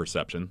public's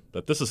perception,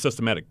 that this is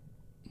systematic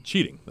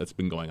cheating that's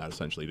been going on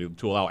essentially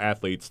to allow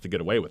athletes to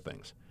get away with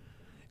things.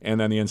 And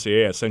then the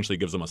NCAA essentially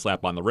gives them a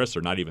slap on the wrist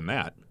or not even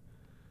that.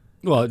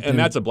 Well, and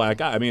that's a black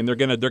eye. I mean, they're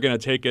gonna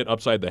take it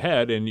upside the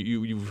head, and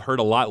you've heard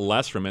a lot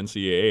less from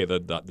NCAA,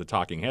 the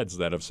talking heads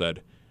that have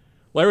said,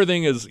 well,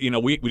 everything is,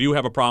 we do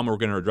have a problem, we're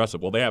going to address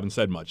it. Well, they haven't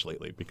said much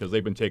lately because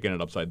they've been taking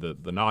it upside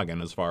the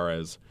noggin as far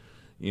as,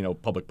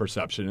 public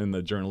perception and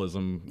the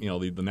journalism.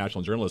 The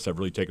national journalists have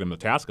really taken them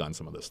to task on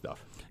some of this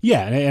stuff.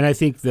 Yeah, and I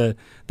think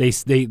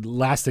they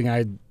last thing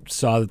I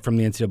saw from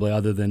the NCAA,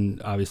 other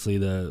than obviously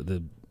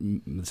the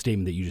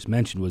statement that you just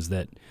mentioned, was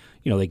that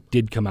they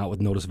did come out with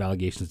notice of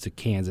allegations to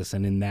Kansas,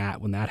 and in that,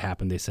 when that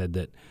happened, they said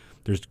that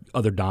there's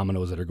other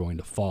dominoes that are going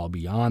to fall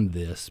beyond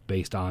this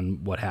based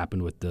on what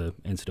happened with the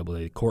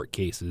NCAA court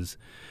cases,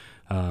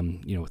 with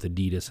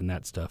Adidas and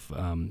that stuff.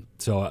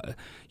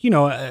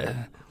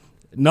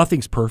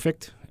 Nothing's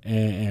perfect,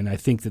 and I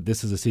think that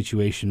this is a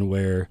situation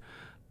where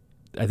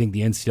I think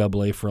the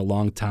NCAA for a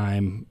long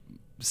time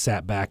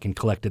sat back and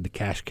collected the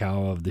cash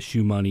cow of the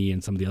shoe money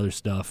and some of the other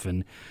stuff,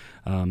 and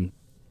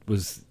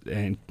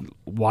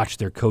watched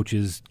their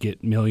coaches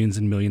get millions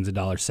and millions of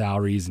dollars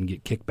salaries and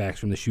get kickbacks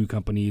from the shoe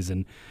companies,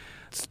 and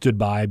stood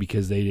by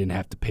because they didn't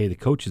have to pay the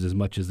coaches as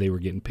much as they were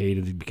getting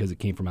paid because it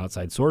came from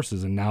outside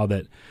sources. And now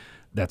that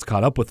that's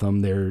caught up with them,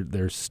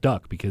 they're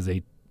stuck because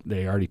they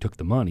already took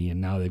the money,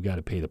 and now they've got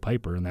to pay the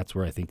piper. And that's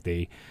where I think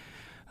they,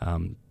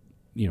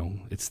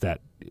 it's that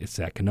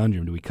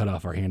conundrum: do we cut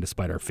off our hand to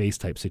spite our face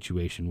type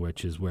situation,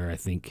 which is where I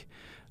think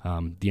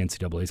the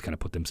NCAA's kind of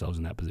put themselves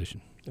in that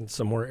position. And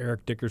somewhere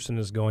Eric Dickerson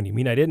is going, you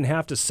mean I didn't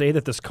have to say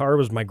that this car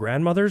was my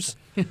grandmother's?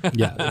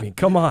 Yeah. I mean,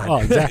 come on. Oh,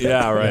 exactly.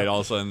 Yeah, right. All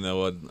of a sudden,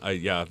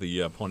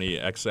 the Pony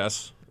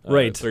XS,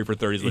 right. 3 for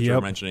 30s, which you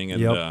were mentioning,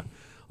 and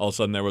all of a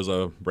sudden there was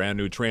a brand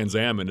new Trans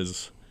Am in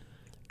his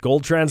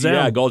Gold Trans Am.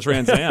 Yeah, Gold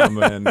Trans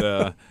Am, and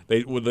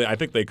I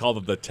think they called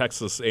it the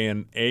Texas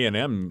A&M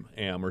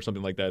Am or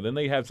something like that. Then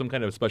they had some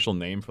kind of special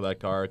name for that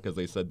car because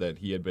they said that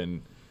he had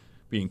been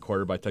being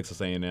courted by Texas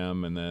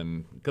A&M, and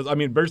then because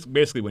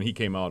basically when he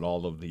came out,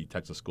 all of the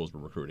Texas schools were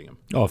recruiting him.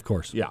 Oh, of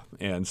course. Yeah,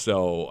 and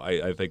so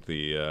I think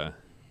there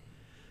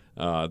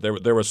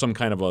was some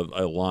kind of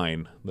a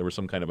line, there was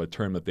some kind of a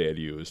term that they had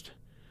used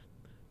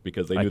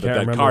because they knew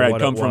that car had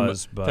come from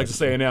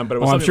Texas A&M. But it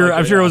was I'm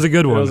sure it was a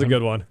good one. It was a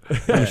good one.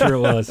 I'm sure it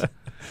was.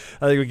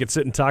 I think we could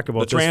sit and talk about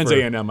the Trans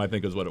A&M. I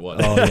think is what it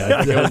was. Oh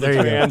yeah, it was the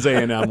Trans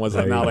A&M. Was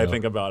it? Now that I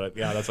think about it,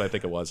 yeah, that's what I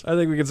think it was. I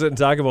think we could sit and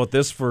talk about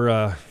this for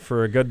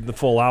a good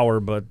full hour,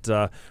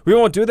 but we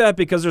won't do that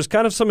because there's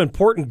kind of some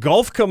important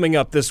golf coming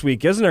up this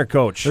week, isn't there,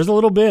 Coach? There's a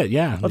little bit,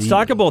 yeah. Let's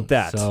talk about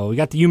that. So we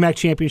got the UMAC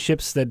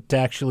championships that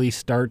actually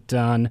start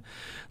on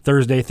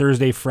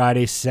Thursday,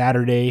 Friday,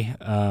 Saturday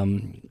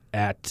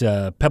at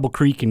Pebble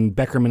Creek in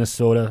Becker,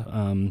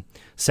 Minnesota.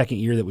 Second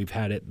year that we've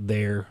had it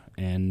there,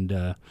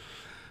 and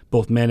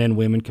both men and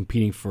women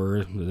competing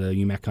for the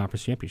UMAC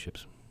Conference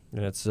Championships.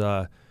 And it's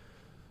so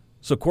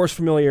course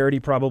familiarity,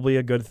 probably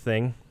a good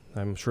thing.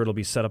 I'm sure it'll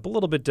be set up a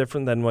little bit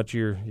different than what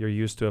you're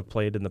used to have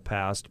played in the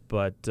past,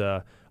 but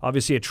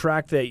obviously a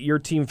track that your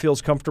team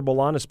feels comfortable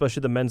on,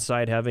 especially the men's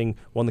side having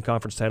won the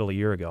conference title a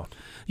year ago.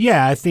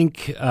 Yeah, I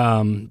think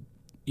on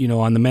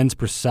the men's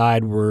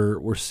side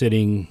we're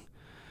sitting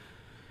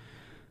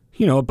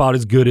about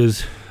as good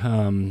as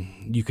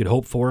you could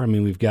hope for. I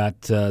mean, we've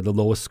got the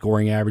lowest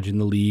scoring average in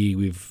the league.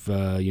 We've,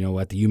 at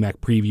the UMAC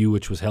preview,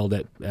 which was held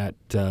at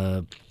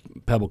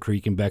Pebble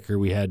Creek and Becker,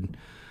 we had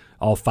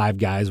all 5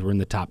 guys were in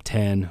the top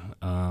 10.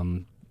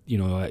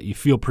 You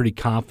feel pretty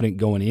confident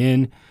going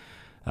in.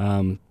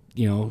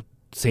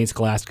 St.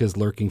 Scholastica is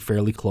lurking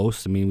fairly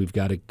close. I mean, we've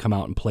got to come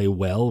out and play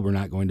well. We're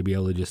not going to be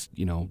able to just,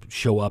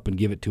 show up and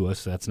give it to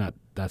us. That's not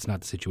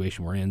the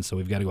situation we're in. So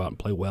we've got to go out and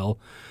play well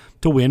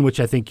to win, which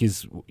I think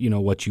is,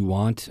 what you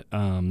want.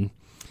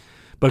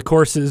 But the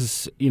course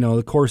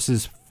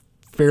is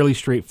fairly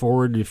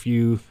straightforward. If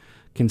you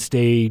can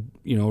stay,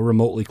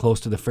 remotely close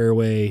to the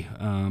fairway,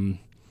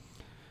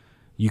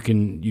 you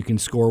can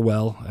score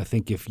well. I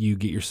think if you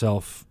get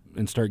yourself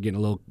and start getting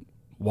a little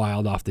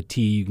wild off the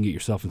tee, you can get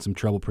yourself in some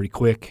trouble pretty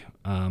quick.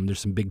 There's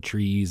some big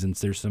trees and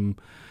there's some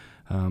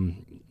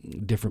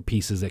different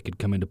pieces that could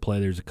come into play.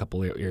 There's a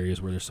couple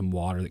areas where there's some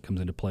water that comes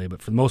into play,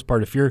 but for the most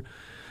part, if you're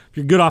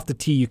good off the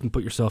tee, you can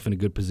put yourself in a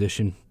good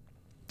position.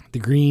 The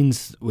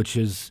greens, which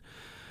is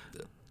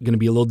going to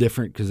be a little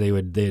different because they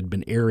had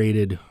been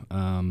aerated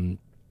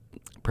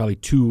probably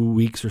 2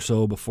 weeks or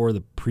so before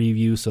the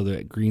preview, so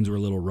the greens were a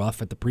little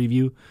rough at the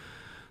preview.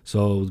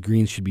 So the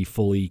greens should be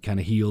fully kind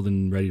of healed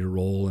and ready to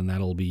roll, and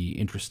that'll be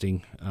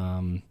interesting.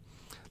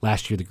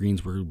 Last year the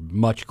greens were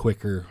much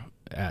quicker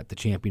at the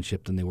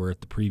championship than they were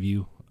at the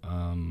preview.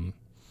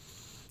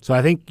 So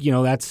I think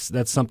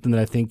that's something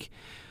that I think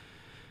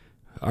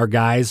Our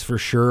guys for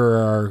sure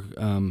are.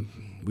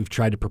 We've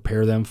tried to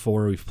prepare them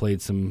for. We've played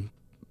some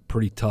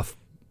pretty tough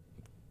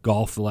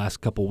golf the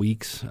last couple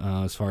weeks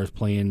as far as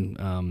playing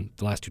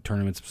the last 2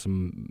 tournaments.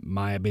 Some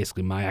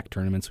basically MIAC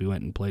tournaments. We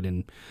went and played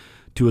in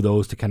 2 of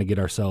those to kind of get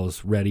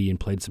ourselves ready and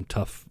played some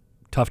tough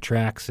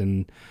tracks,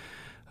 and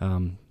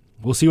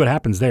we'll see what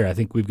happens there. I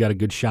think we've got a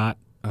good shot,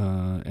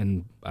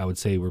 and I would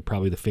say we're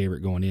probably the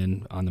favorite going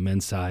in on the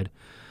men's side.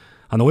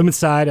 On the women's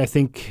side, I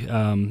think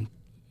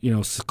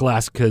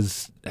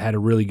Scholastica's had a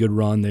really good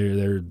run.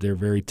 They're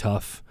very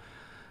tough.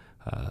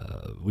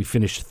 We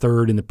finished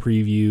 3rd in the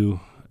preview,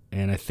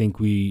 and I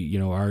think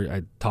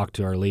I talked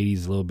to our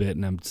ladies a little bit,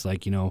 and I'm just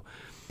like,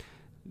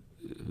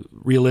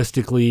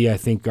 realistically, I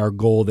think our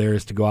goal there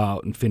is to go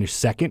out and finish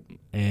 2nd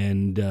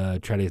and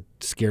try to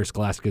scare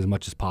Scholastica as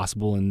much as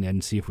possible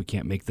and see if we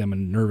can't make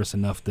them nervous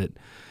enough that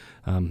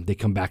they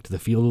come back to the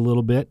field a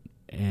little bit.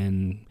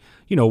 And,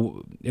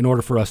 in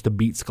order for us to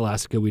beat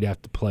Scholastica, we'd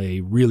have to play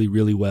really,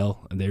 really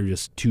well. And they're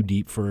just too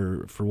deep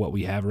for what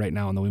we have right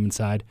now on the women's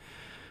side.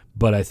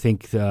 But I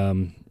think,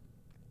 I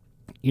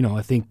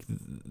think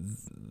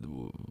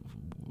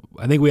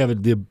we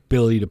have the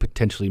ability to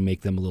potentially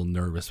make them a little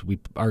nervous.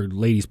 Our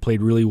ladies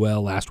played really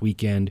well last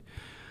weekend.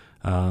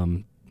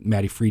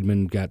 Maddie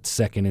Friedman got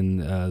 2nd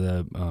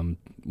in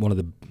one of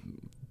the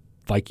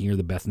Viking or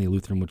the Bethany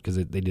Lutheran, because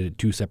they did it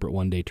 2 separate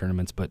one-day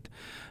tournaments. But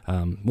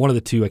one of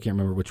the 2, I can't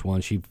remember which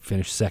one, she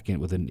finished 2nd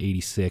with an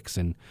 86.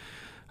 And,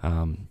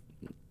 I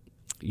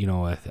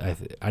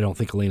don't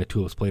think Elena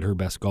Tulips played her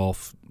best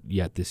golf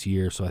yet this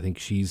year, so I think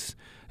she's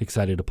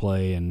excited to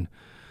play. And,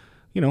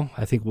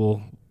 I think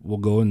we'll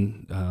go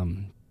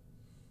and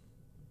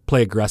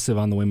play aggressive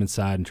on the women's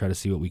side and try to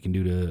see what we can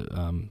do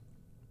to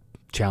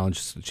challenge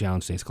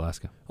St.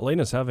 Scholastica.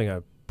 Elena's having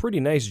a pretty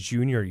nice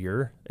junior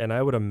year, and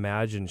I would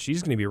imagine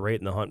she's going to be right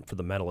in the hunt for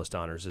the medalist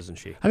honors, isn't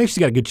she? I think she's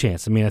got a good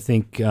chance. I mean, I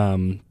think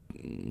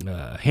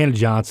Hannah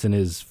Johnson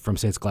is from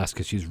St.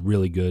 Scholastica. She's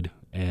really good,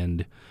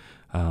 and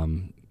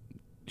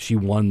she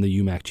won the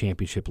UMAC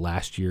championship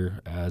last year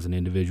as an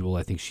individual.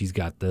 I think she's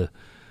got the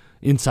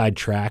inside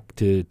track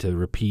to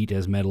repeat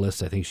as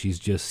medalist. I think she's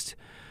just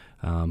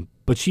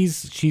but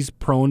she's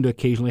prone to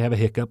occasionally have a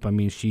hiccup. I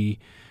mean, she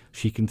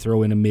can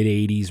throw in a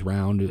mid-80s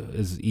round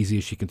as easy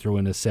as she can throw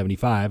in a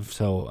 75.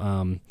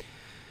 So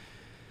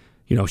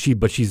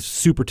she's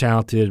super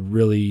talented,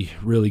 really,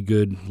 really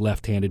good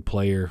left-handed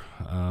player.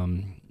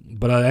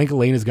 But I think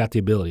Elena's got the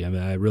ability. I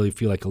mean, I really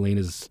feel like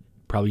Elena's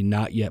probably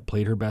not yet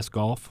played her best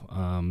golf.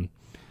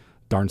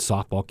 Darn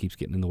softball keeps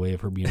getting in the way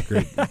of her being a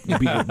great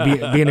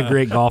being a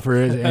great golfer,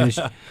 and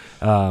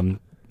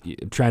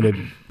trying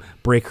to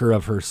break her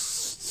of her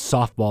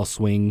softball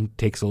swing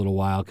takes a little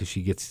while because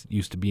she gets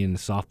used to being a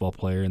softball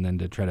player, and then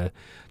to try to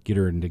get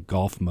her into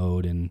golf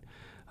mode, and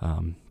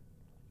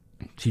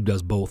she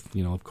does both,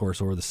 of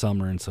course, over the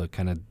summer, and so it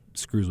kind of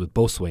screws with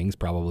both swings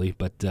probably.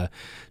 But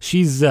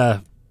she's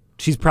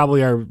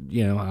probably our,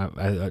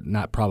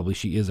 not probably,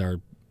 she is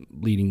our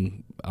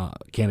leading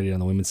candidate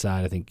on the women's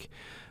side. I think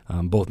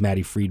both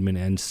Maddie Friedman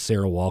and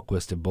Sarah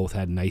Walquist have both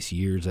had nice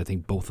years. I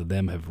think both of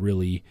them have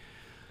really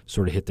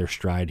sort of hit their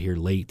stride here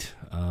late,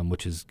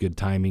 which is good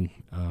timing.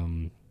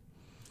 And,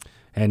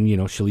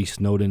 Shalise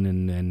Snowden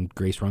and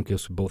Grace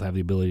Runkus both have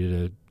the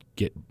ability to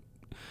get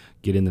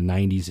in the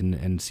 90s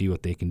and see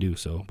what they can do.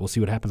 So we'll see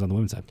what happens on the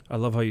women's side. I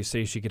love how you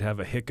say she could have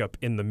a hiccup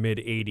in the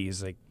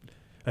mid-80s. Like,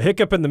 a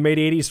hiccup in the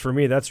mid-80s, for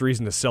me, that's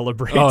reason to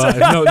celebrate.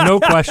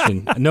 No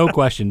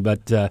question.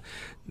 But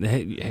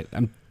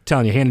I'm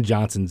telling you, Hannah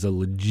Johnson's a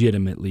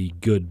legitimately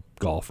good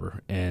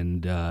golfer,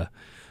 and I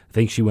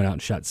think she went out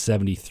and shot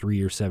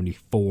 73 or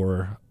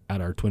 74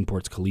 at our Twin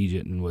Ports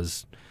Collegiate,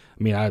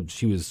 and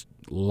she was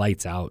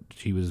lights out.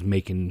 She was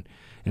making,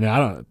 and I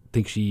don't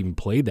think she even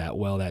played that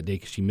well that day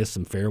because she missed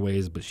some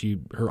fairways, but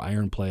her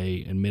iron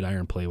play and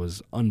mid-iron play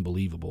was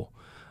unbelievable.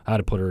 I had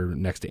to put her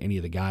next to any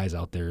of the guys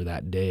out there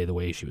that day, the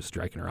way she was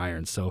striking her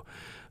irons. So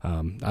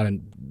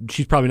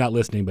she's probably not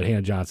listening, but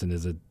Hannah Johnson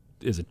is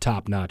a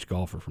top-notch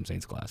golfer from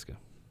St. Scholastica.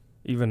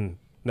 Even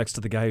next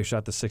to the guy who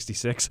shot the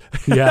 66.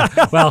 Yeah,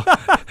 well,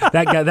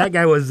 that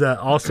guy was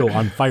also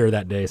on fire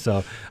that day.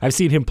 So I've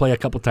seen him play a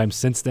couple times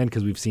since then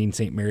because we've seen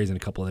St. Mary's in a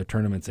couple other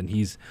tournaments, and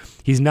he's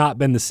not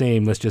been the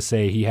same. Let's just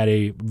say he had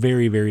a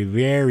very, very,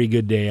 very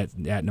good day at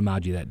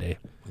Namaji that day.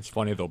 It's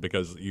funny, though,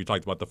 because you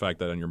talked about the fact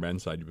that on your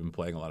men's side you've been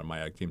playing a lot of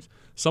MIAC teams.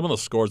 Some of the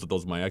scores that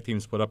those MIAC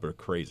teams put up are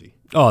crazy.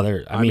 Oh,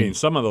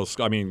 some of those.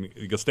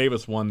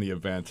 Gustavus won the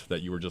event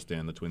that you were just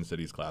in, the Twin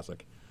Cities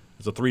Classic.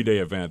 It's a 3-day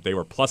event. They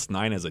were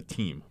 +9 as a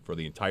team for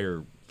the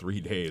entire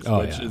 3 days,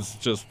 which is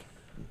just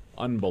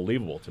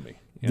unbelievable to me.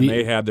 And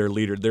they had their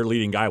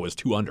leading guy was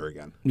 2 under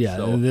again. Yeah,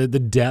 so. The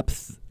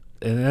depth,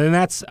 and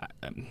that's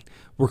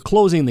we're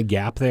closing the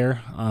gap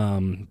there.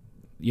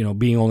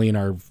 Being only in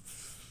our,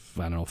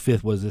 I don't know,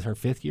 fifth, was this our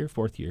fifth year,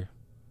 fourth year?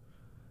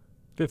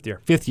 Fifth year.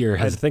 Fifth year. I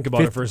had to think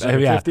about it for a second.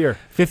 Fifth year.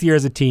 Fifth year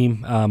as a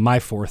team, my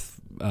fourth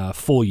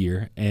full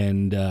year,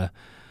 and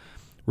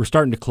we're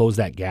starting to close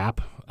that gap.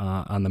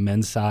 On the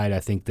men's side, I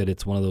think that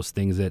it's one of those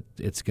things that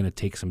it's going to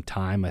take some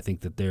time. I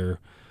think that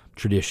they're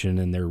tradition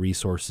and their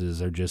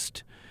resources are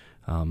just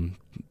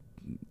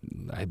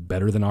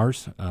better than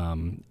ours.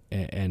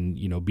 And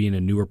you know, being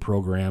a newer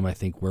program, I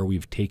think where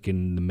we've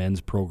taken the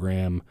men's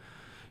program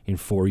in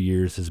 4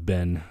 years has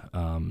been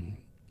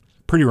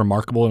pretty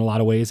remarkable in a lot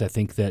of ways. I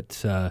think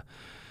that,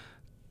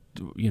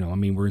 you know, I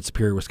mean, we're in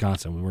Superior,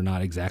 Wisconsin. We're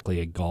not exactly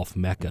a golf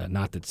mecca.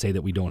 Not to say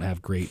that we don't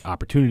have great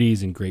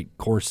opportunities and great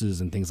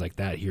courses and things like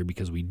that here,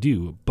 because we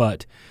do.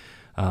 But,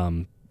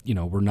 you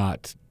know, we're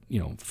not, you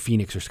know,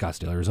 Phoenix or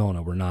Scottsdale,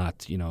 Arizona. We're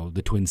not, you know,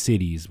 the Twin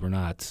Cities. We're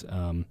not,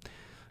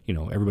 you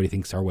know, everybody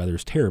thinks our weather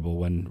is terrible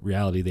when in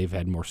reality they've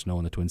had more snow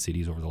in the Twin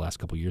Cities over the last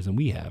couple of years than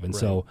we have. And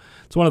so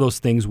it's one of those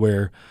things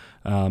where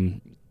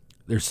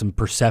there's some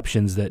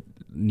perceptions that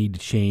need to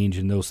change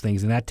and those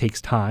things, and that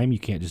takes time. You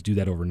can't just do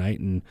that overnight.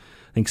 And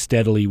I think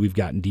steadily we've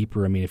gotten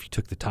deeper. I mean, if you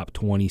took the top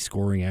 20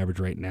 scoring average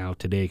right now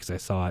today, because I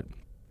saw it,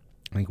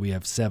 I think we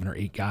have 7 or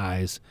 8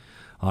 guys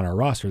on our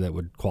roster that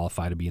would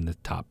qualify to be in the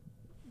top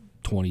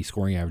 20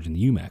 scoring average in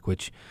the UMAC,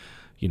 which,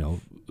 you know,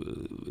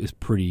 is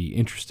pretty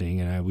interesting.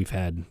 And we've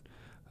had,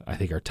 I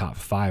think our top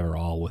 5 are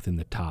all within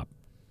the top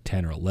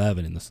 10 or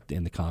 11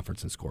 in the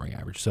conference in scoring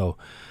average. So,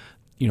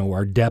 you know,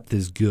 our depth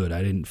is good.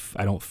 I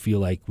don't feel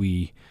like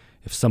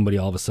if somebody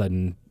all of a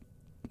sudden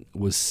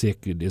was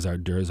sick, is our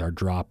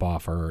drop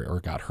off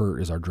or got hurt,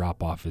 is our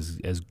drop off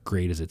as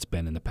great as it's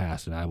been in the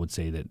past. And I would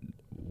say that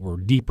we're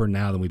deeper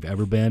now than we've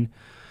ever been.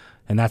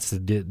 And that's the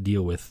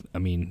deal with, I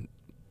mean,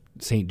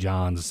 St.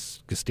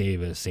 John's,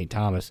 Gustavus, St.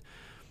 Thomas,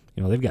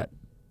 you know, they've got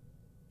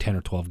 10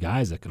 or 12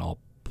 guys that can all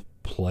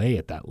play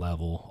at that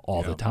level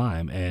all the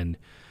time. And,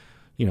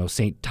 you know,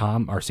 St.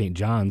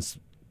 John's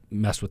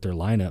messed with their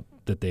lineup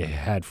that they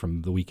had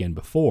from the weekend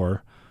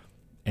before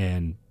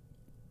and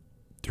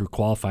through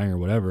qualifying or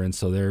whatever. And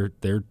so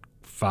they're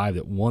 5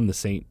 that won the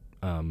St.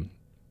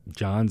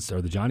 John's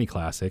or the Johnny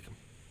Classic,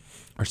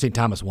 or St.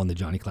 Thomas won the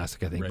Johnny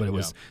Classic, I think, but it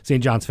was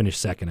St. John's finished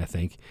second, I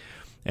think.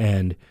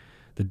 And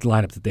the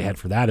lineup that they had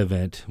for that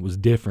event was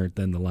different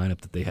than the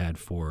lineup that they had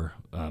for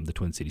the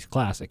Twin Cities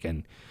Classic.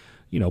 And,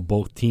 you know,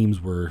 both teams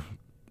were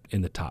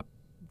in the top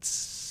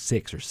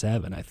 6 or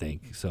 7, I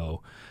think.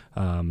 So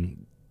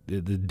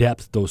the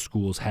depth those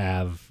schools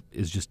have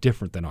is just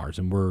different than ours.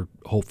 And we're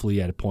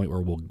hopefully at a point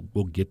where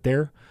we'll get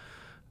there,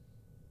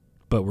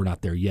 but we're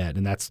not there yet.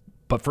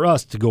 But for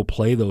us to go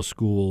play those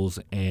schools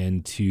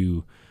and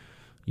to,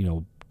 you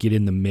know, get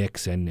in the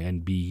mix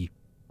and be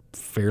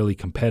fairly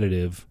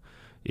competitive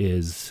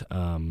is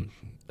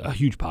a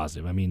huge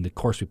positive. I mean, the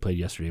course we played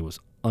yesterday was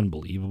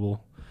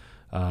unbelievable.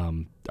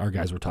 Our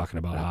guys were talking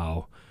about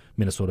how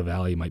Minnesota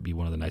Valley might be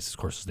one of the nicest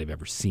courses they've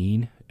ever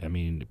seen. I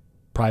mean,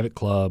 private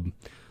club.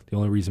 The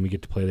only reason we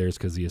get to play there is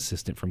because the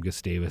assistant from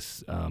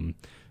Gustavus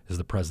is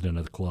the president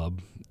of the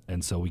club,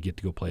 and so we get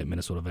to go play at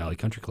Minnesota Valley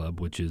Country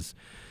Club, which is,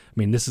 I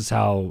mean, this is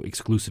how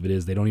exclusive it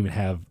is. They don't even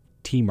have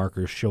tee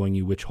markers showing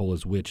you which hole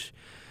is which.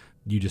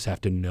 You just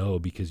have to know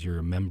because you're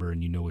a member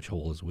and you know which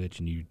hole is which,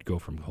 and you go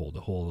from hole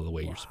to hole the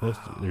way you're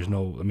supposed to. There's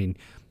no, I mean,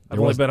 I've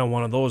only been on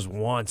one of those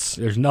once.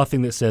 There's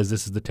nothing that says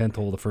this is the 10th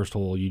hole, the first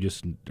hole. You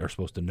just are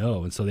supposed to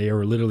know. And so they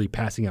were literally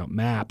passing out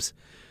maps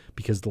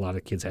because a lot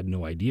of kids had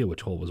no idea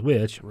which hole was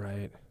which.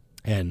 Right.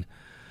 And,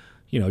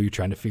 you know, you're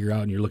trying to figure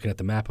out and you're looking at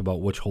the map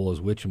about which hole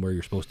is which and where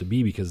you're supposed to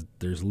be because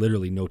there's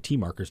literally no tee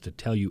markers to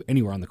tell you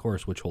anywhere on the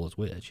course which hole is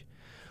which.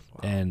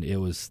 Wow. And it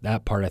was,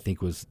 that part I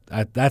think was,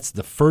 that's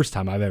the first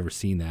time I've ever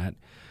seen that.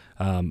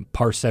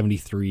 Par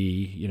 73,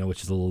 you know,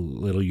 which is a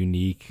little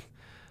unique.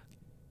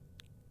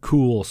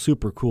 Cool,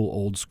 super cool,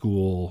 old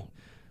school,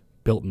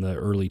 built in the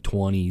early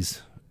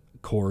 20s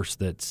course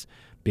that's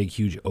big,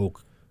 huge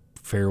oak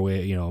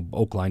fairway, you know,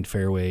 oak-lined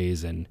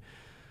fairways and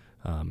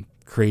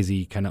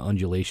crazy kind of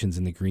undulations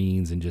in the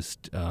greens and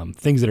just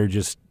things that are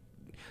just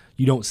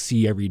you don't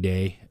see every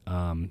day.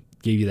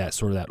 Gave you that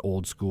sort of that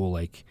old school,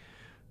 like,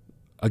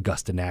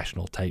 Augusta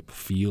National type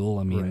feel.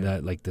 I mean,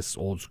 that like this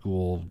old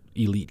school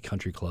elite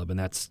country club, and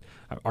that's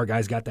our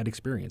guys got that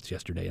experience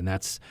yesterday, and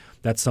that's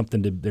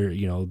something to there.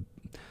 You know,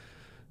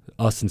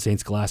 us and St.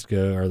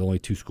 Scholastica are the only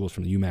 2 schools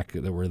from the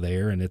UMAC that were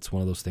there, and it's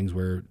one of those things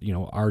where, you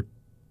know, our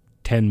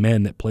 10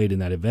 men that played in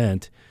that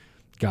event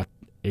got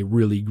a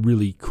really,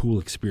 really cool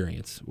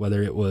experience.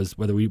 Whether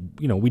we,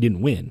 you know, we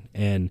didn't win,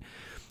 and,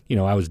 you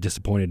know, I was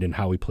disappointed in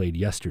how we played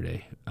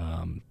yesterday,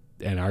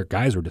 and our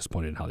guys were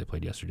disappointed in how they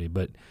played yesterday,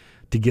 but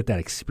to get that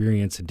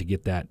experience and to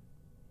get that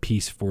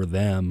piece for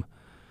them,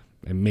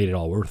 it made it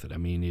all worth it. I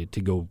mean,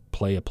 to go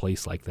play a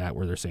place like that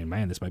where they're saying,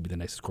 man, this might be the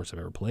nicest course I've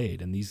ever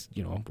played. And these,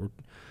 you know,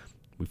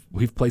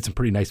 we've played some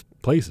pretty nice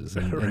places.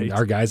 And, and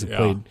our guys have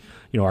played,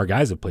 you know, our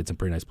guys have played some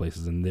pretty nice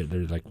places. And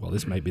they're like, well,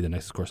 this might be the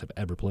nicest course I've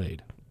ever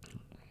played.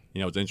 You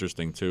know, it's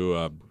interesting,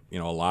 too, you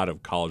know, a lot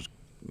of college,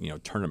 you know,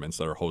 tournaments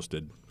that are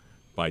hosted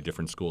by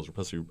different schools,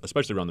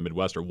 especially around the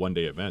Midwest, are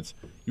one-day events.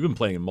 You've been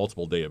playing in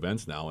multiple-day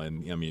events now,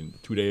 and I mean,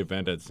 2-day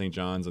event at St.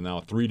 John's, and now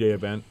a 3-day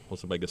event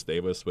hosted by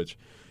Gustavus, which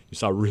you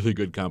saw really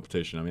good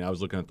competition. I mean, I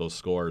was looking at those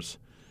scores,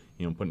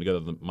 you know, putting together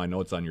my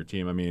notes on your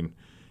team. I mean,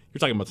 you're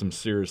talking about some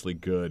seriously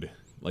good,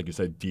 like you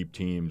said, deep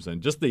teams,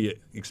 and just the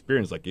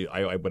experience. Like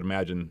I would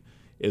imagine,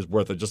 is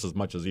worth it just as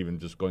much as even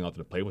just going out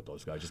to play with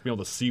those guys. Just being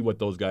able to see what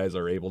those guys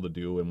are able to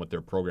do and what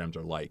their programs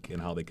are like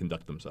and how they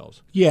conduct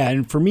themselves. Yeah,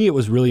 and for me it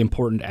was really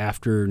important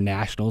after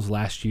Nationals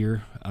last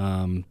year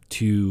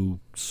to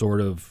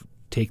sort of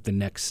take the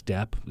next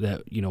step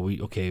that,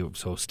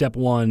 so step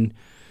one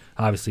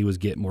obviously was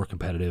get more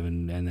competitive,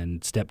 and then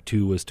step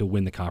two was to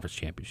win the conference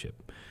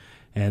championship.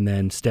 And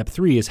then step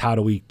three is how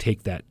do we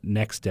take that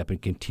next step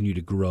and continue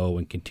to grow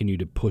and continue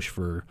to push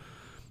for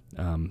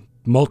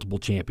multiple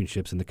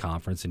championships in the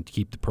conference and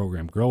keep the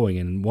program growing.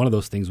 And one of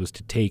those things was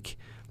to take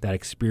that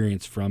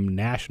experience from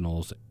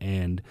Nationals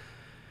and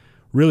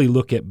really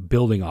look at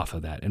building off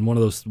of that. And one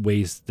of those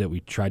ways that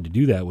we tried to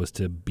do that was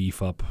to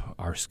beef up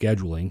our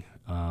scheduling.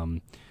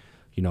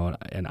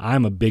 And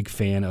I'm a big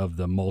fan of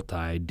the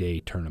multi-day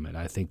tournament.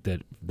 I think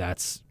that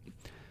that's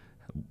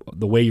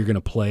the way you're going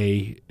to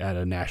play at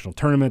a national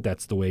tournament.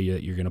 That's the way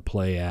that you're going to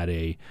play at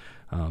a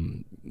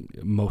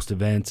most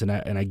events. And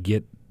I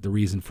get the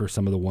reason for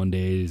some of the 1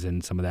 days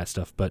and some of that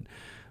stuff, but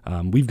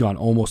we've gone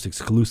almost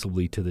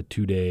exclusively to the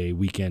 2-day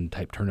weekend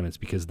type tournaments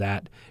because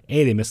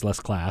they miss less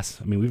class.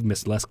 I mean, we've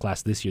missed less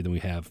class this year than we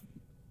have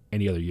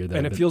any other year.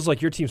 And it feels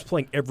like your team's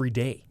playing every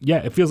day. Yeah,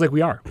 it feels like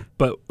we are.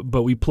 But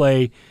we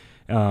play.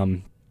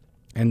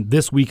 And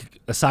this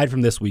week, aside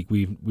from this week,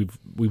 we've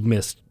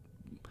missed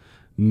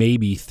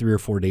maybe 3 or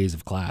 4 days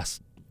of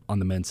class on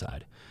the men's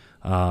side.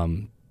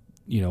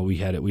 We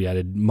had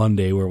a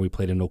Monday where we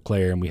played in Eau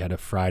Claire, and we had a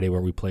Friday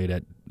where we played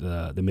at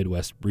the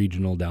Midwest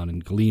Regional down in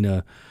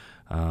Galena,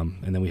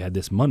 and then we had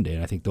this Monday.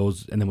 And I think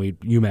and then we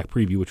UMAC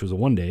Preview, which was a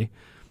 1 day.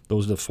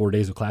 Those are the 4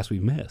 days of class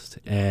we've missed,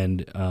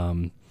 and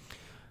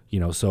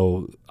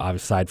so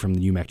aside from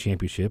the UMAC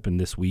Championship, and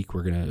this week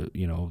we're gonna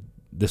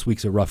this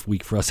week's a rough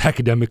week for us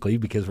academically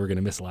because we're going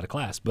to miss a lot of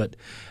class. But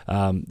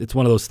it's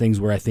one of those things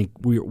where I think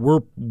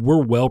we're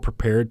well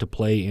prepared to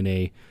play in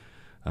a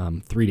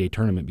 3-day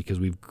tournament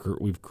because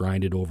we've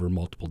grinded over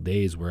multiple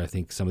days. Where I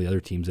think some of the other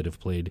teams that have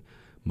played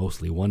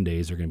mostly 1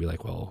 days are going to be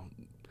like, well,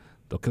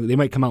 they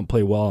might come out and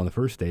play well on the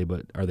first day,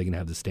 but are they going to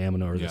have the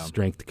stamina or the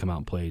strength to come out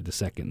and play the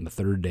second and the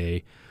third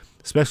day?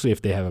 Especially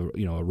if they have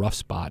a rough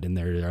spot in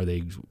there, are they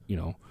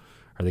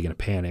going to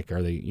panic?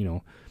 Are they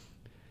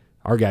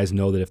Our guys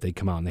know that if they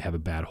come out and they have a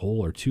bad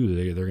hole or two,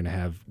 they're going to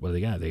have what do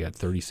they got? They got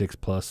 36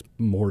 plus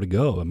more to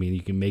go. I mean,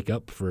 you can make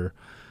up for.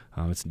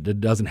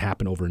 It doesn't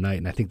happen overnight,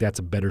 and I think that's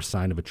a better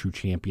sign of a true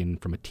champion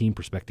from a team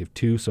perspective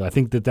too. So I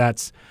think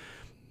that's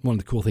one of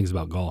the cool things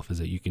about golf is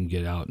that you can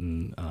get out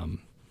and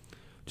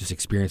just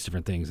experience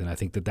different things, and I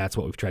think that's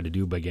what we've tried to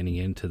do by getting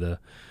into the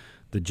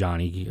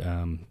Johnny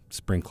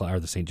spring class or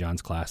the St.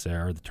 John's class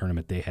there, or the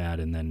tournament they had,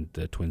 and then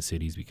the Twin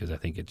Cities, because I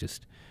think it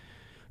just.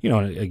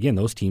 Again,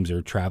 those teams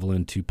are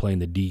traveling to play in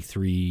the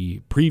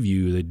D3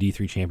 preview, the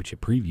D3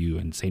 championship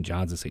preview, and St.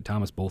 John's and St.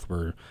 Thomas both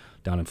were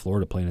down in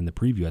Florida playing in the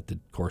preview at the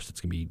course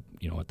that's going to be,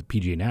 at the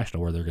PGA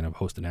National, where they're going to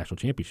host the national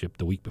championship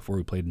the week before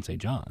we played in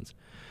St. John's.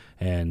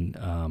 And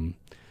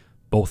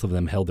both of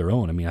them held their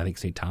own. I mean, I think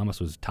St. Thomas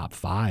was top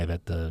 5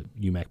 at the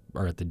UMAC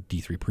or at the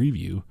D3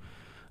 preview.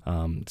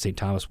 St.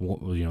 Thomas,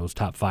 was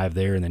top 5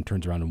 there, and then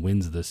turns around and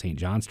wins the St.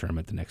 John's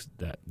tournament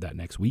that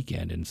next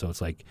weekend. And so it's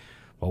like,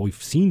 well,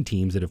 we've seen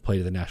teams that have played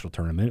at the national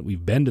tournament.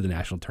 We've been to the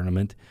national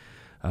tournament.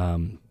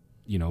 None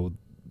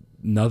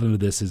of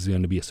this is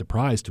going to be a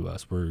surprise to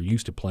us. We're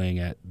used to playing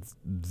at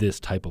this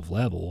type of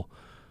level,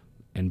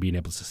 and being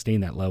able to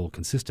sustain that level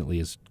consistently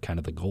is kind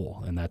of the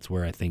goal. And that's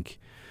where I think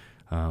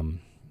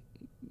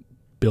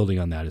building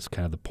on that is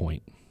kind of the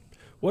point.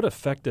 What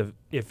effect, if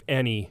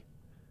any,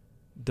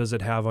 does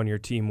it have on your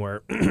team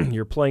where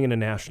you're playing in a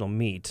national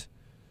meet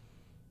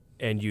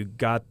and you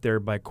got there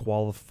by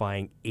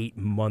qualifying 8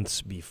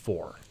 months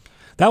before?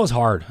 That was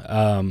hard.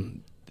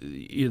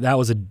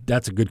 That's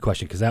a good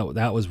question, because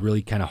that was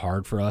really kind of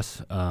hard for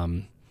us,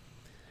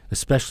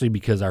 especially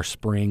because our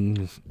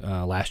spring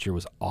last year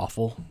was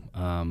awful.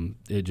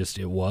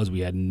 It was. We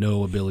had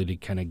no ability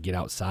to kind of get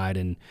outside.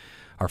 And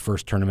our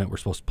first tournament we're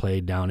supposed to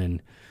play down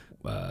in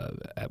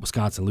at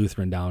Wisconsin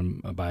Lutheran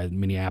down by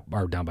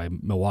Minneapolis or down by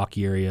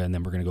Milwaukee area, and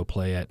then we're going to go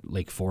play at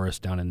Lake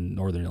Forest down in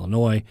northern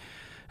Illinois.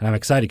 And I'm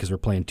excited because we're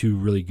playing 2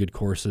 really good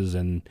courses,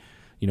 and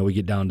we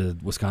get down to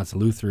Wisconsin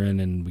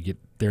Lutheran, and we get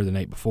there the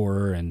night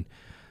before, and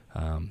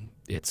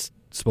it's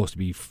supposed to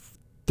be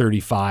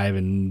 35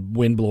 and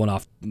wind blowing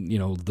off,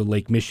 the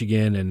Lake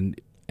Michigan,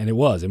 and it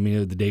was. I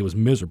mean, the day was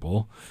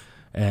miserable,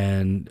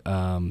 and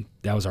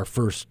that was our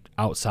first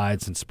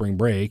outside since spring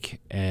break,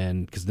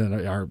 and because then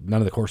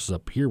none of the courses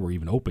up here were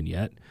even open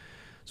yet,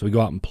 so we go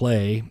out and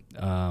play.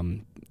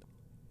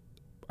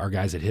 Our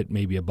guys had hit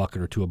maybe a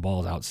bucket or 2 of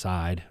balls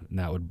outside, and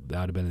that would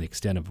have been the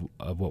extent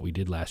of what we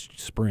did last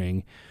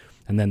spring.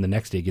 And then the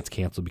next day gets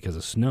canceled because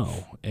of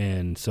snow.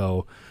 And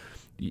so,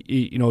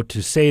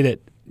 to say that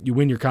you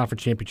win your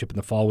conference championship in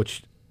the fall,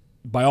 which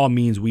by all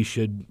means we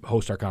should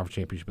host our conference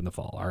championship in the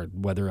fall. Our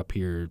weather up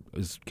here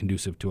is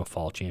conducive to a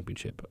fall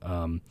championship.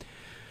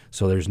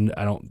 So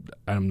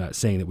I'm not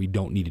saying that we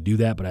don't need to do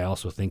that, but I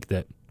also think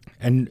that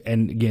And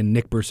again,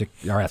 Nick Bursick,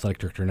 our athletic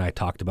director, and I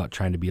talked about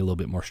trying to be a little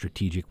bit more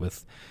strategic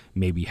with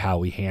maybe how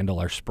we handle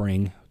our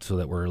spring so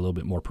that we're a little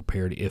bit more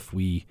prepared if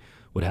we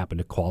would happen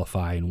to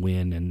qualify and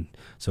win. And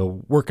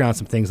so working on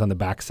some things on the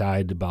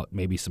backside about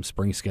maybe some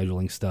spring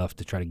scheduling stuff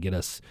to try to get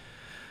us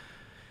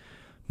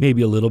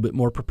maybe a little bit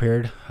more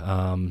prepared.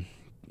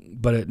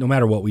 But no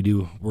matter what we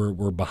do,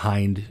 we're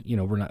behind.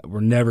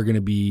 We're never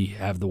going to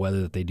have the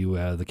weather that they do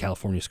the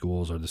California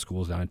schools or the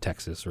schools down in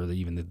Texas or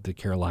even the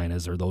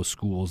Carolinas or those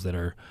schools that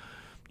are,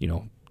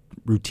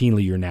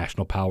 routinely your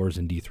national powers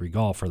in D3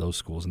 golf are those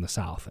schools in the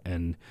South.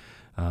 And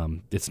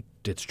it's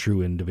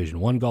true in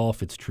Division I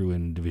golf. It's true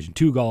in Division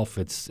II golf.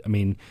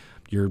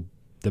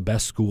 The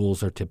best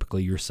schools are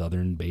typically your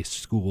southern-based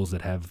schools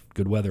that have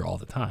good weather all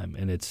the time,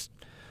 and it's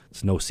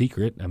no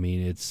secret. I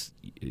mean,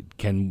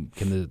 can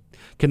the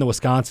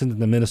Wisconsins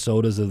and the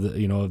Minnesotas of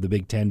the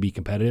Big Ten be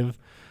competitive?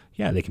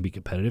 Yeah, they can be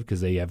competitive because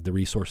they have the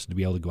resources to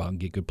be able to go out and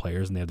get good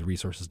players, and they have the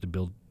resources to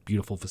build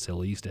beautiful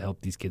facilities to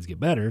help these kids get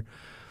better.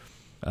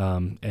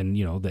 And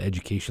the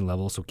education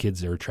level, so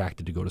kids are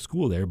attracted to go to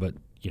school there. But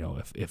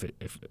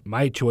if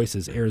my choice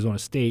is Arizona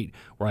State,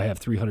 where I have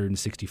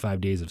 365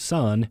 days of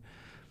sun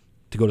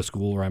to go to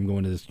school, or I'm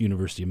going to the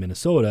University of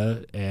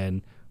Minnesota,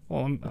 and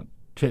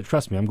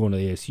trust me, I'm going to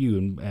the ASU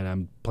and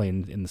I'm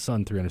playing in the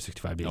sun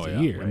 365 days a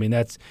year. Right. I mean,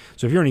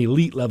 so if you're an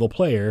elite level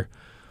player,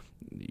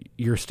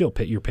 you're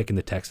picking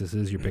the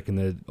Texases, you're picking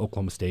the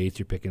Oklahoma States,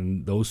 you're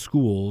picking those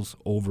schools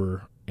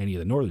over any of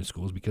the northern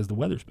schools because the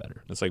weather's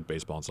better. It's like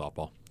baseball and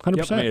softball.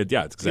 100%. I mean, it's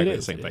exactly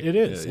the same thing. It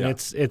is. Yeah. And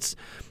it's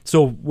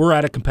so we're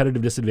at a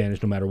competitive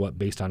disadvantage no matter what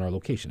based on our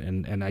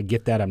location. And I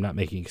get that. I'm not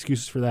making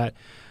excuses for that.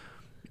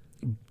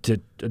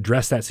 To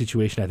address that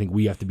situation, I think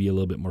we have to be a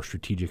little bit more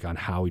strategic on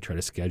how we try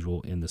to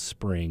schedule in the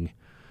spring.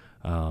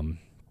 That's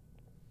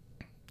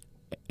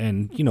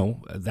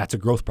a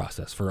growth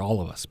process for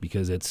all of us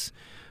because it's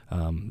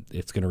going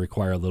to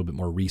require a little bit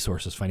more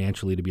resources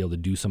financially to be able to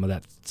do some of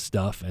that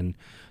stuff. And,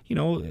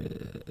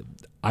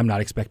 I'm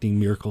not expecting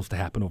miracles to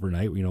happen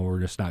overnight. We're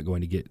just not going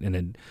to get a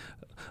 $1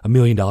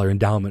 million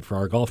endowment for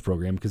our golf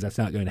program because that's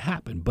not going to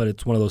happen. But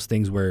it's one of those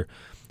things where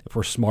if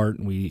we're smart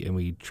and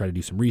we try to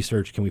do some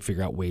research, can we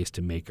figure out ways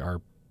to make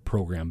our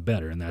program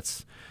better? And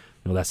that's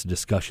the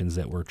discussions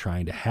that we're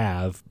trying to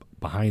have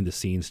behind the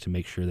scenes to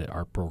make sure that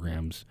our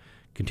programs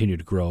continue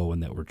to grow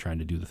and that we're trying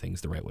to do the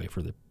things the right way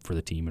for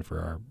the team and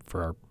for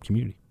our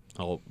community.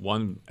 Well,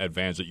 one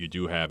advantage that you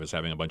do have is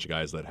having a bunch of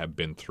guys that have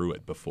been through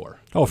it before.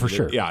 Oh, for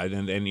sure. Yeah,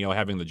 and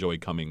having the Joey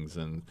Cummings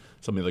and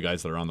some of the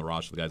guys that are on the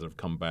roster, the guys that have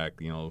come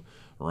back,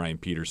 Ryan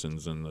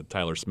Petersons and the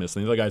Tyler Smiths,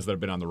 and the guys that have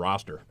been on the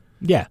roster.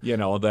 Yeah.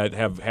 That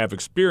have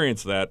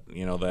experienced that,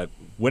 that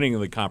winning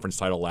the conference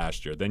title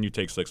last year. Then you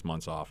take 6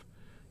 months off,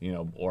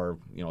 or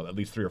at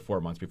least 3 or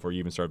 4 months before you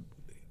even start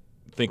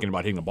thinking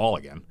about hitting the ball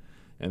again,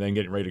 and then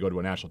getting ready to go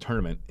to a national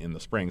tournament in the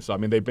spring. So,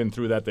 they've been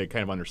through that. They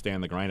kind of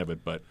understand the grind of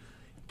it. But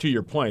to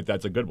your point,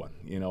 that's a good one.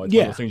 It's one of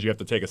those things you have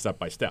to take a step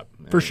by step.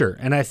 For sure.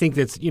 And I think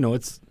that's,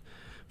 it's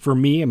for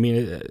me,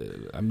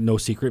 I'm no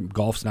secret,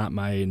 golf's not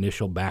my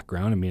initial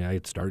background. I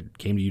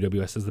came to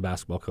UWS as the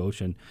basketball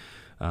coach and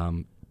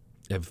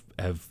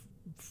have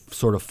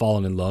sort of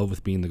fallen in love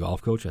with being the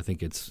golf coach. I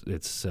think it's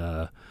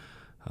been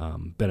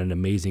an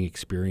amazing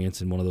experience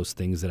and one of those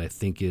things that I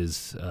think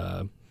is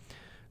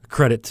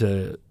credit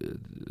to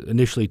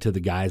initially to the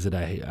guys that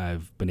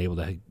I've been able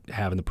to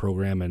have in the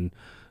program and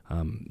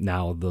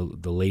now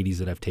the ladies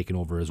that I've taken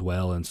over as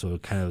well. And so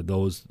kind of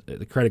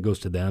the credit goes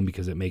to them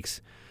because it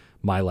makes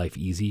my life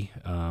easy.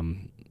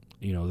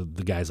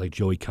 The guys like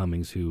Joey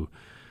Cummings who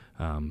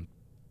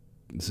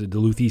is a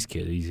Duluth East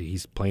kid.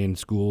 He's playing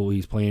school.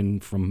 He's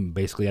playing from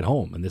basically at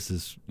home. And this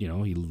is,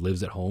 he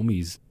lives at home.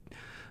 He's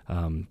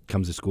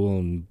comes to school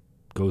and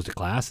goes to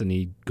class and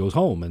he goes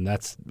home. And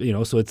that's,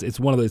 so it's it's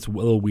a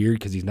little weird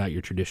because he's not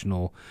your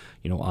traditional,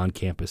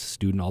 on-campus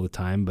student all the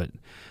time. But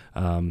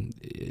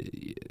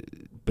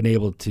been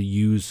able to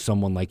use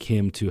someone like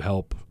him to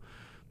help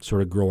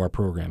sort of grow our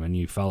program. And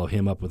you follow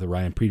him up with a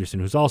Ryan Peterson,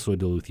 who's also a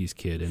Duluth East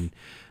kid.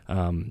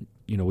 And,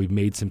 we've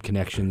made some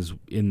connections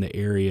in the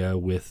area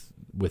with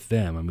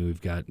them.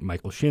 We've got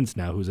Michael Shintz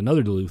now, who's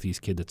another Duluth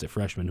East kid that's a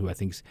freshman who I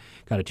think's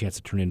got a chance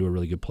to turn into a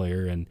really good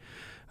player. And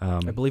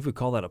I believe we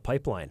call that a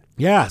pipeline.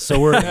 Yeah, so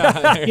we're,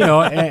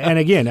 and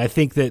again, I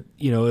think that,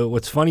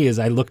 what's funny is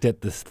I looked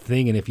at this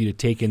thing, and if you'd have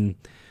taken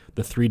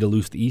the 3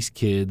 Duluth East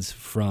kids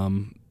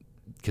from,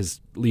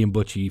 because Liam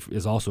Butchie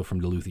is also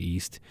from Duluth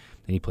East,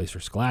 and he plays for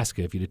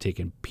Scholastica, if you'd have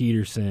taken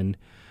Peterson,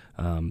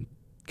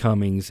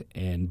 Cummings,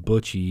 and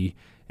Butchie,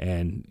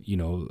 and,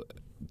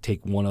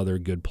 take one other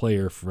good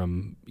player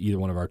from either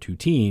one of our two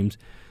teams,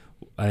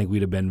 I think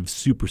we'd have been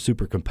super,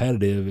 super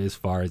competitive as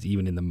far as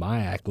even in the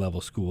MIAC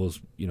level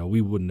schools.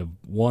 We wouldn't have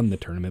won the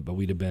tournament, but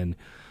we'd have been,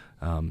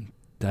 I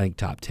think,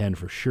 top 10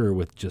 for sure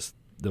with just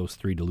those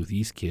 3 Duluth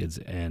East kids.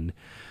 And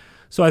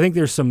so I think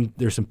there's some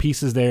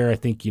pieces there. I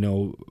think,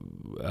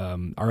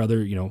 our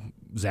other,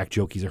 Zach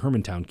Jokey's a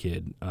Hermantown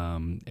kid,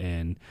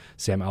 and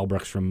Sam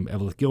Albrecht's from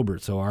Evelyn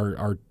Gilbert. So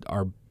our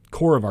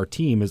core of our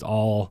team is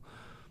all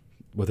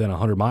within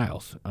 100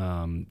 miles.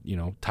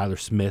 Tyler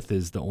Smith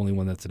is the only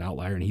one that's an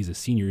outlier, and he's a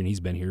senior, and he's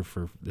been here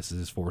this is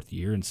his 4th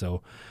year. And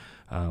so,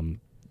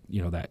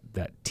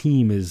 that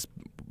team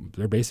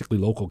they're basically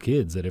local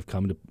kids that have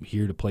come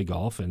here to play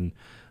golf and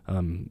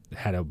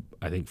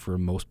I think for the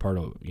most part,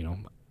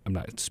 I'm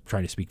not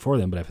trying to speak for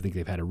them, but I think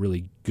they've had a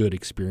really good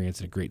experience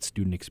and a great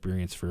student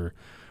experience for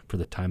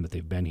the time that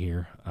they've been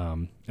here.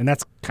 And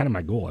that's kind of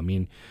my goal. I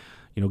mean,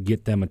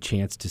 get them a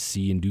chance to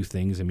see and do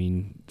things. I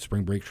mean,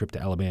 spring break trip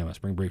to Alabama,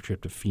 spring break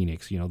trip to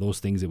Phoenix, those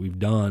things that we've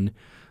done,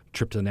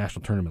 trip to the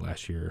national tournament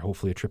last year,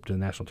 hopefully a trip to the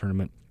national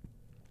tournament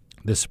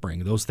this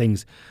spring, those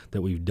things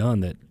that we've done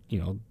that,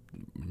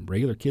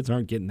 regular kids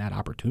aren't getting that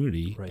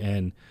opportunity. Right.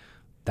 And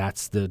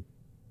that's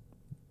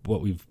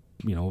what we've,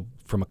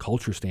 from a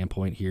culture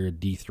standpoint here at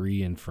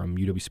D3 and from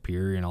UW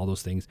Superior and all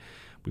those things,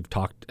 we've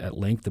talked at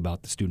length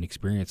about the student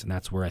experience, and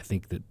that's where I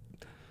think that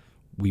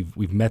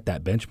we've met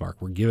that benchmark.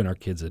 We're giving our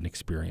kids an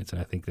experience,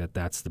 and I think that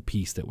that's the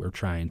piece that we're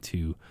trying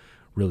to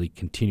really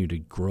continue to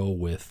grow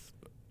with,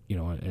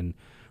 and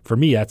for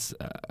me, that's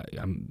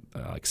I'm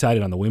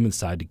excited on the women's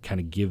side to kind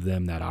of give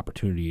them that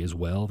opportunity as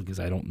well, because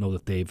I don't know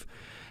that they've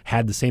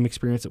had the same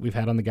experience that we've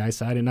had on the guys'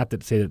 side, and not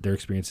to say that their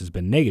experience has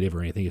been negative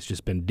or anything. It's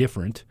just been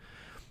different,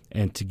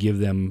 and to give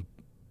them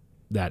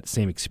that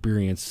same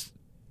experience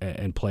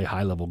and play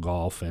high-level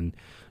golf. And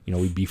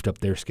we beefed up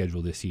their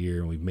schedule this year,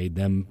 and we've made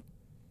them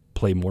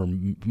play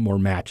more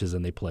matches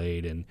than they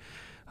played, and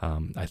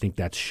I think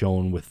that's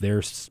shown with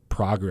their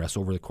progress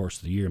over the course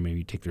of the year. Maybe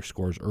you take their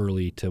scores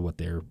early to what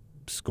they're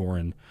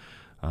scoring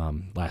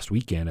last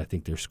weekend. I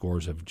think their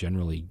scores have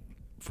generally,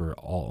 for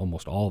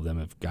almost all of them,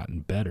 have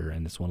gotten better,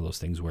 and it's one of those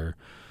things where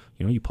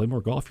you play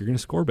more golf, you're going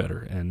to score better.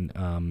 And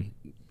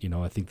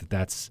I think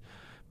that's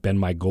been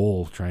my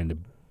goal, trying to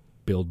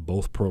build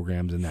both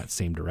programs in that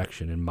same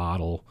direction and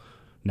model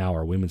now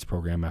our women's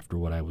program after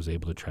what I was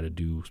able to try to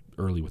do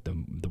early with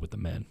the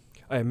men.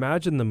 I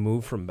imagine the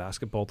move from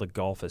basketball to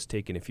golf has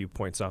taken a few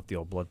points off the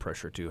old blood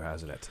pressure too,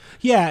 hasn't it?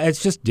 Yeah,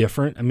 it's just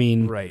different. I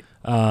mean, right.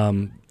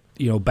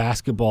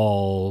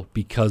 Basketball,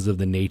 because of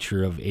the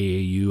nature of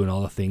AAU and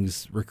all the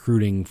things,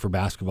 recruiting for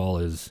basketball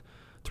is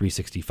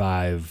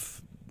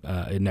 365.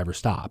 It never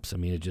stops. I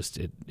mean, it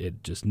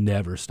just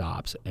never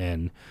stops.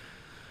 And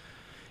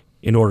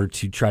in order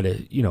to try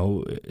to,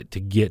 to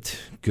get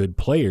good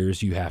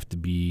players, you have to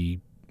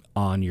be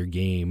on your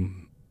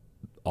game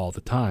all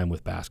the time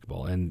with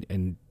basketball.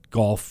 And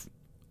golf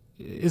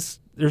is,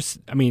 to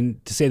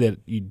say that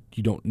you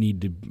don't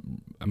need to,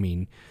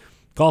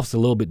 golf's a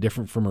little bit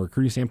different from a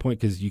recruiting standpoint,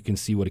 because you can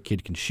see what a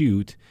kid can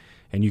shoot,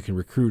 and you can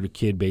recruit a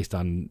kid based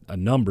on a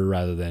number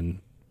rather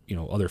than,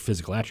 other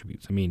physical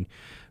attributes. Not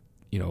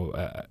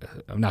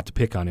to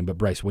pick on him, but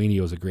Bryce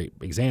Wainio is a great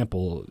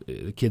example.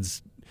 The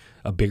kid's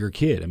a bigger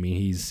kid.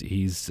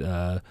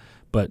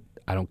 But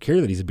I don't care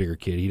that he's a bigger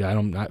kid.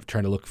 I'm not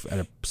trying to look at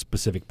a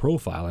specific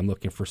profile. I'm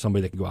looking for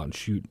somebody that can go out and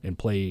shoot and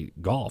play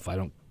golf. I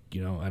don't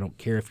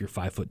care if you're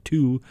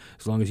 5'2",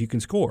 as long as you can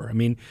score.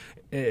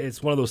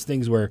 It's one of those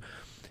things where,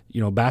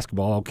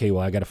 basketball, okay,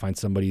 well, I got to find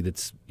somebody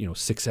that's, 6'7",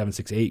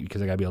 6'8",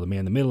 because I got to be able to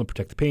man the middle and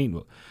protect the paint.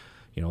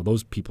 Well,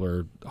 those people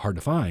are hard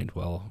to find.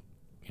 Well,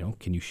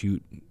 can you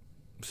shoot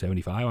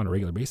 75 on a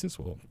regular basis?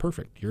 Well,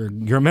 perfect. You're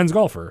a men's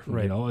golfer.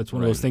 Right. It's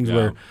one of those things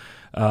where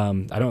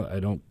I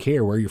don't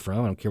care where you're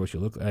from. I don't care what you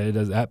look like.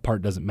 That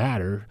part doesn't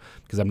matter,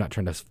 because I'm not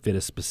trying to fit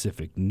a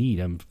specific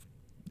need.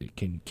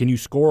 Can you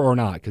score or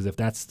not? Because if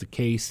that's the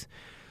case,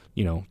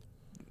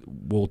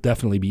 we'll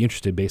definitely be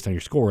interested based on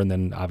your score, and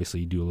then obviously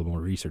you do a little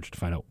more research to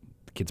find out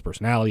the kid's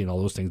personality and all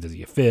those things. Does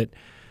he fit?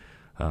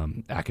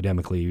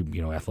 Academically,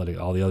 athletic,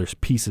 all the other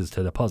pieces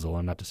to the puzzle.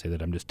 I'm not to say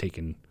that I'm just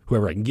taking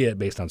whoever I can get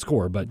based on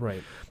score, but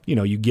right.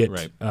 You get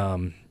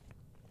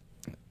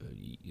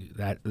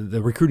that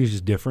the recruiting is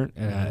just different.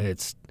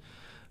 It's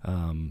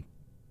I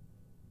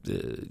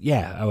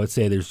would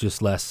say there's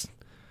just less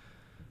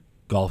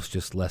golf's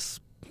just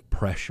less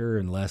pressure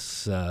and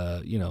less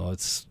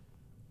it's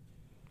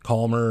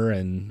calmer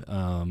and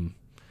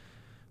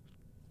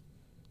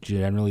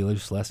generally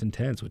just less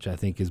intense, which I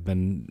think has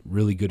been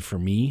really good for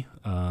me.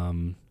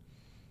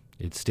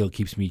 It still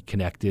keeps me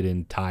connected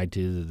and tied to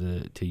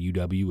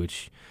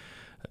UW,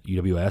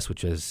 UWS,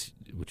 which is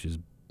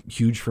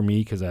huge for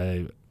me, because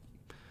I've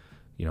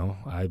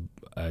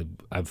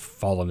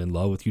fallen in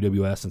love with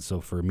UWS, and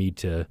so for me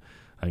to,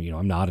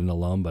 I'm not an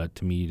alum, but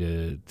to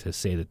me to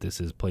say that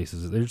this is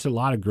places, there's a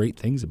lot of great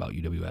things about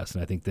UWS,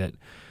 and I think that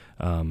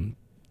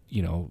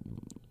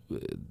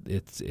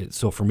it's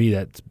so for me,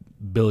 that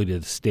ability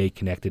to stay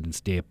connected and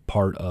stay a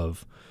part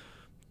of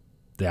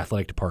the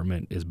athletic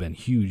department has been a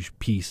huge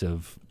piece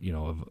of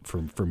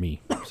for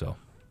me. So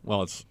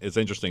well, it's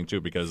interesting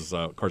too, because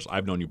of course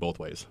I've known you both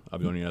ways.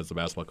 I've known you as the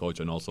basketball coach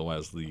and also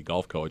as the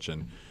golf coach,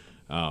 and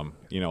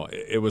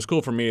it was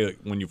cool for me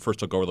when you first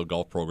took over the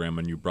golf program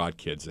and you brought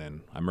kids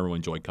in. I remember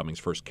when Joey Cummings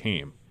first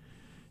came,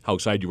 how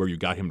excited you were you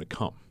got him to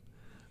come.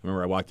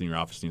 remember I walked in your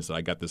office and you said,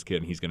 I got this kid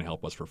and he's going to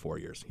help us for 4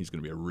 years. He's going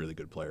to be a really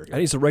good player here.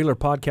 And he's a regular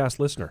podcast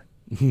listener.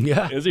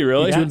 Yeah. Is he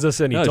really? He tunes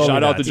us in.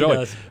 Shout out to Joey.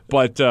 Does.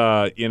 But,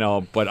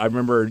 but I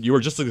remember you were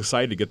just as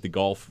excited to get the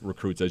golf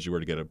recruits as you were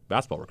to get a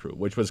basketball recruit,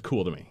 which was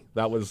cool to me.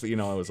 That was,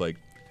 I was like,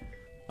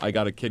 I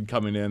got a kid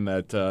coming in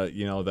that,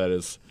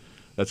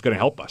 that's going to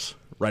help us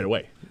right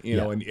away.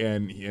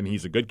 And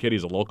he's a good kid.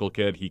 He's a local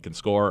kid. He can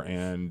score,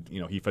 and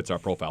he fits our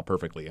profile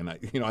perfectly. And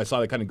I saw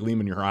that kind of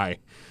gleam in your eye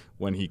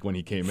when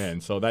he came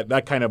in. So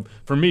that kind of,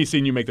 for me,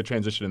 seeing you make the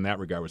transition in that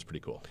regard was pretty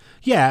cool.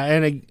 Yeah,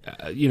 and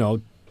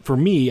for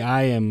me,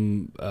 I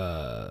am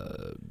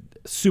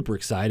super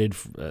excited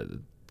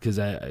because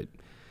I've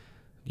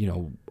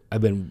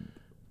been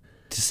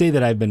to say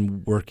that I've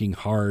been working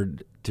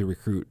hard to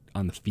recruit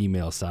on the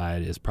female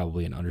side is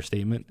probably an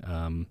understatement.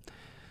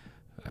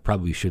 I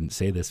probably shouldn't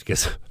say this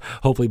because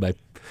hopefully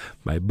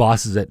my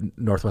bosses at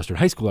Northwestern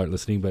High School aren't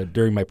listening, but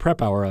during my prep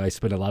hour, I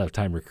spent a lot of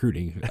time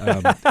recruiting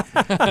on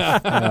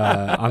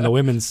the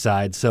women's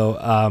side. So,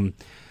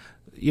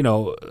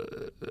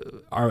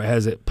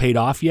 has it paid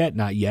off yet?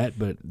 Not yet,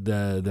 but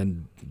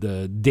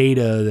the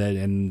data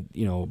and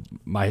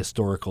my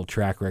historical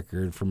track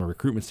record from a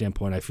recruitment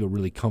standpoint, I feel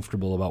really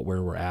comfortable about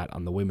where we're at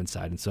on the women's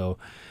side. And so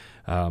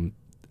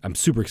I'm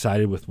super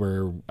excited with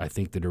where I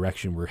think the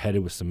direction we're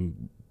headed with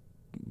some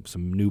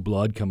new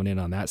blood coming in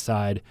on that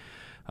side.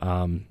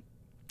 On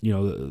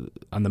the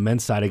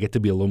men's side, I get to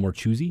be a little more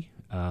choosy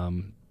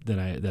than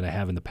I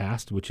have in the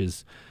past, which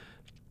is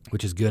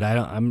good.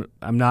 I'm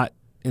not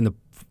in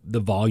the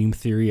volume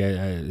theory.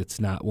 It's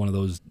not one of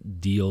those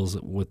deals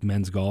with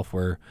men's golf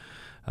where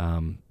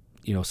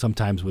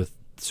sometimes with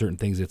certain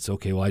things it's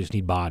okay. Well, I just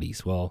need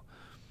bodies. Well,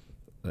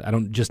 I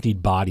don't just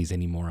need bodies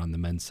anymore on the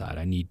men's side.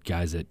 I need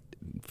guys that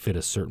fit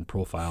a certain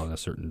profile and a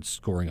certain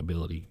scoring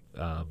ability.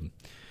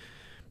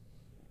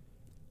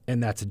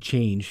 And that's a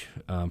change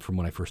from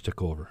when I first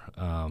took over.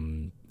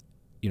 And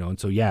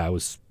so,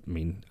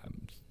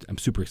 I'm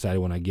super excited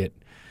when I get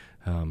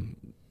a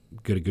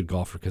good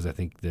golfer because I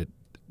think that,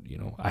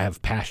 I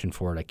have passion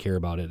for it. I care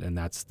about it. And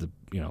that's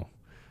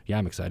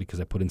I'm excited because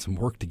I put in some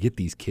work to get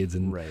these kids.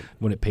 And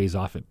when it pays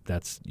off,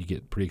 you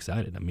get pretty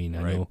excited. I mean,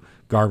 I know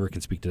Garver can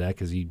speak to that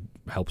because he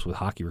helps with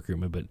hockey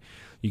recruitment, but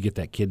you get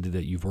that kid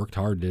that you've worked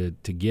hard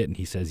to get and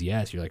he says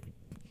yes. You're like,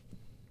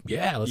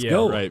 yeah, let's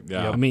go. Right.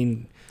 Yeah. I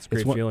mean, it's a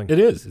great feeling. It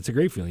is. It's a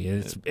great feeling.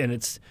 It's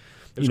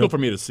good for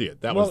me to see it.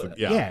 That was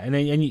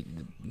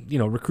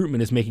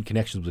recruitment is making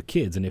connections with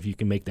kids, and if you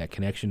can make that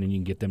connection and you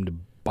can get them to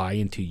buy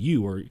into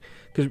you, or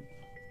because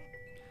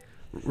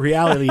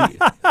reality,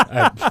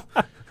 a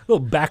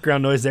little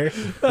background noise there.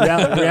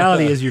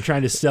 Reality is you're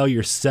trying to sell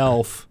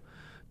yourself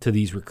to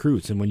these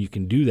recruits, and when you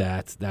can do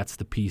that, that's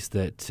the piece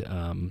that.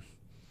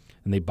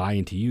 And they buy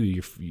into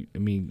you.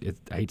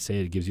 I hate to say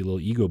it, it gives you a little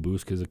ego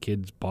boost because the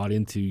kid's bought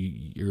into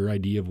your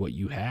idea of what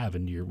you have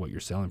and what you're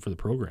selling for the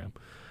program.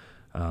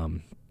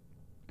 And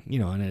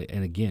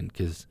again,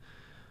 because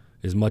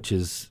as much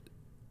as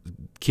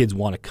kids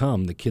want to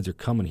come, the kids are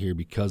coming here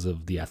because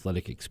of the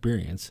athletic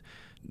experience.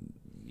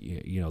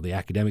 The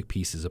academic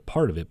piece is a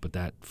part of it, but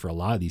that for a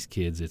lot of these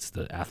kids, it's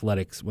the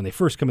athletics. When they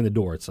first come in the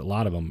door, it's a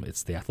lot of them.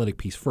 It's the athletic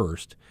piece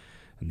first,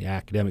 and the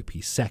academic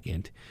piece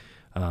second.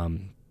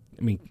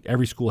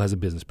 Every school has a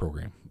business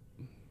program.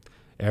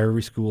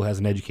 Every school has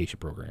an education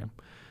program.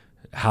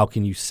 How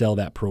can you sell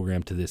that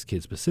program to this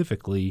kid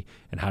specifically,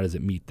 and how does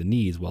it meet the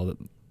needs? Well, if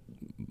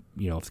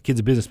the kid's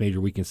a business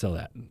major, we can sell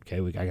that. Okay,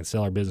 I can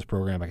sell our business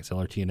program. I can sell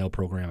our T&L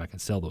program. I can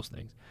sell those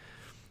things.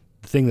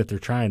 The thing that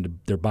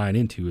they're buying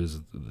into is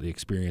the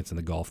experience and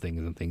the golf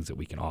things and things that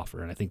we can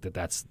offer. And I think that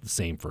that's the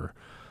same for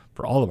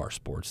all of our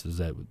sports. Is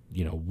that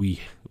we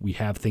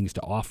have things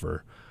to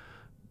offer.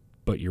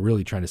 But you're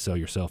really trying to sell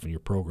yourself and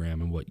your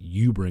program and what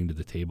you bring to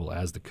the table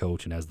as the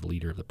coach and as the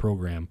leader of the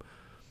program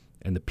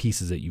and the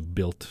pieces that you've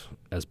built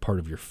as part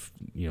of your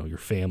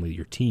family,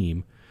 your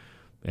team,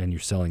 and you're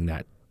selling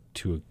that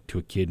to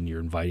a kid and you're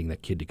inviting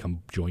that kid to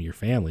come join your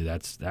family.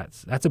 That's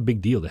a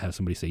big deal to have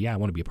somebody say, yeah, I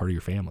want to be a part of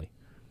your family.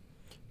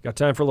 Got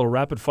time for a little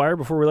rapid fire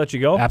before we let you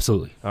go?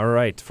 Absolutely. All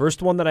right.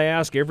 First one that I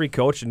ask every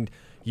coach, and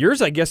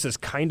yours, I guess, is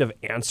kind of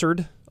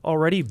answered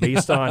already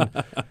based on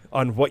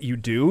what you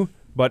do.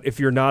 But if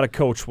you're not a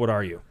coach, what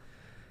are you?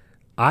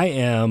 I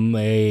am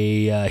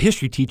a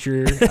history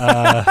teacher.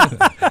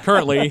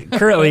 Currently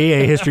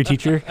a history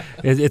teacher.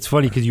 It's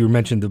funny because you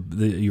mentioned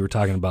you were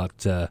talking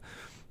about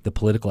the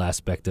political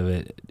aspect of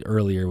it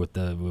earlier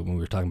when we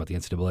were talking about the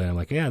NCAA. And I'm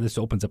like, yeah, this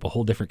opens up a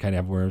whole different kind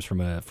of worms from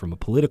a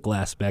political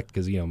aspect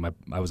because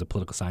I was a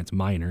political science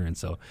minor, and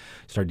so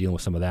started dealing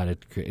with some of that.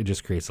 It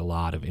just creates a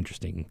lot of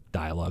interesting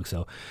dialogue.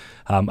 So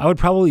I would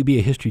probably be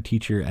a history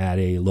teacher at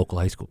a local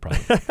high school,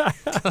 probably.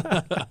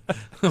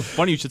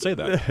 Funny you should say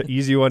that.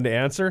 Easy one to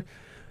answer.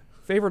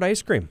 Favorite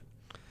ice cream?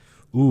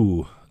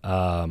 Ooh,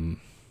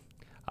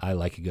 I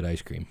like a good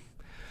ice cream.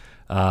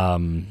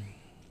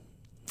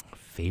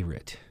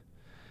 Favorite.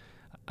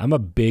 I'm a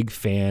big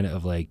fan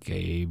of like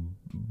a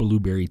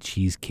blueberry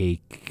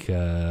cheesecake,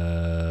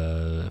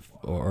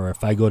 or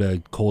if I go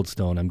to Cold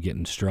Stone, I'm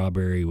getting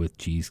strawberry with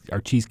cheese.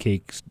 Our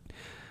cheesecakes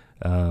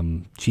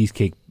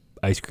cheesecake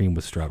ice cream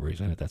with strawberries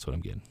in it. That's what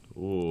I'm getting.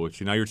 Ooh,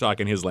 see, now you're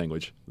talking his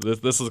language.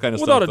 This is kind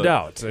of without stuff a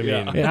doubt. I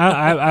mean,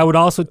 I would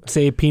also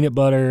say peanut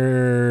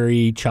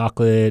buttery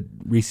chocolate,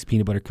 Reese's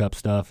peanut butter cup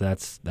stuff.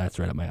 That's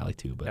right up my alley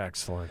too. But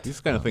excellent.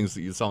 These kind of things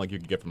that you sound like you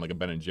could get from like a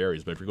Ben and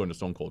Jerry's, but if you're going to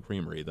Stone Cold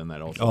Creamery, then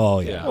that also. Oh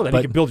yeah. Well, then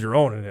you can build your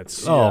own, and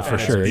it's for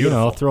sure. You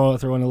know, throw in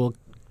a little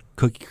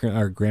cookie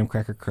or graham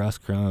cracker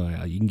crust.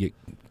 You can get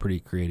pretty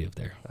creative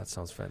there. That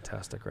sounds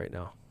fantastic right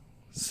now.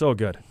 So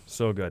good,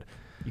 so good.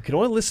 You can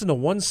only listen to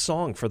one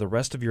song for the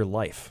rest of your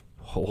life.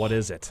 What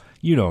is it?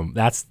 You know,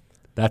 that's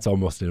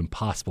almost an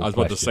impossible question.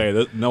 I was about to say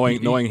that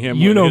knowing him.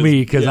 You know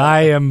me, because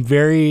I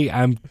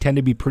tend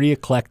to be pretty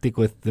eclectic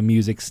with the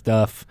music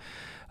stuff.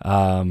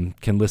 Can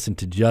listen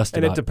to just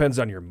and about, it depends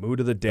on your mood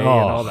of the day and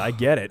all that. I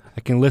get it.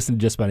 I can listen to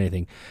just about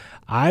anything.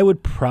 I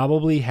would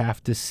probably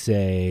have to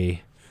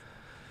say,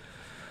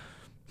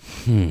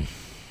 man,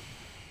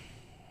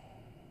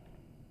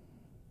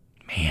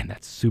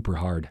 that's super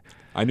hard.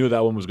 I knew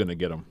that one was going to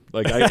get him.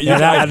 Like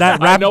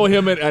I know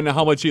him and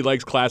how much he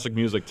likes classic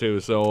music too.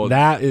 So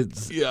that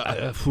is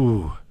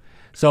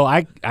So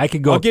I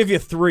could go. I'll give you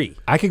 3.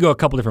 I could go a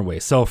couple different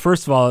ways. So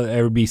first of all,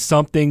 it would be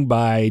something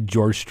by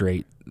George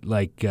Strait,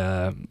 like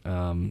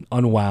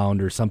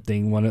Unwound or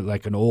something,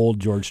 like an old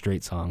George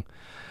Strait song.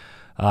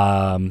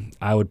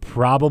 I would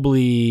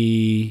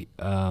probably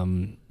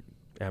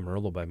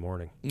Amarillo by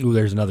Morning. Ooh,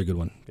 there's another good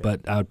one. Yeah.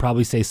 But I would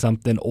probably say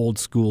something old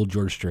school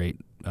George Strait.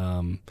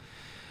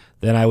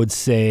 Then I would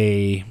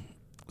say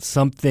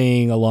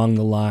something along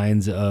the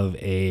lines of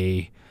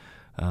a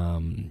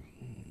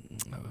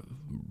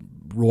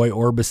Roy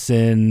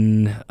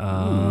Orbison,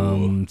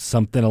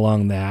 something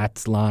along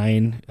that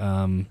line.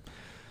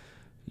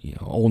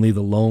 Only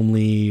the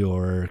Lonely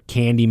or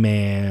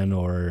Candyman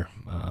or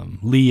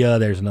Leah.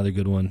 There's another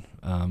good one.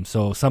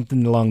 So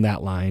something along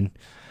that line,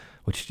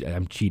 which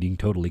I'm cheating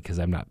totally because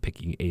I'm not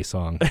picking a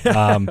song.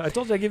 I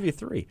told you I'd give you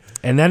 3.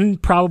 And then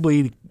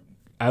probably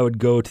I would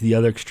go to the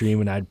other extreme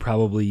and I'd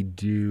probably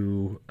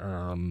do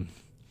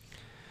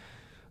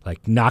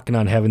like Knocking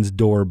on Heaven's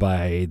Door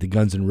by the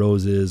Guns N'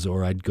 Roses,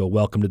 or I'd go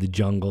Welcome to the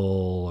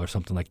Jungle or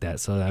something like that.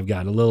 So I've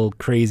got a little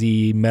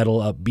crazy metal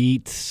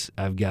upbeat.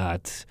 I've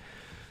got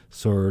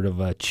sort of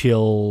a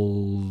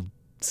chill,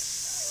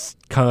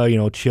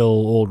 chill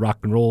old rock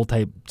and roll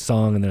type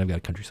song, and then I've got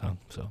a country song.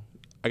 So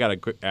I got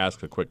to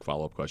ask a quick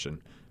follow-up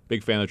question.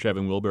 Big fan of the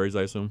Traveling Wilburys,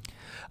 I assume?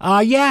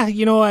 Yeah,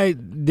 I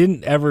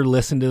didn't ever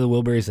listen to the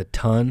Wilburys a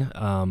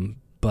ton,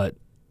 but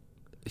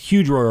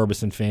huge Roy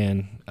Orbison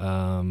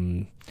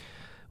fan.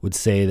 Would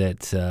say that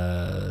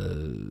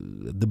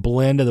the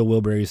blend of the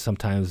Wilburys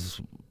sometimes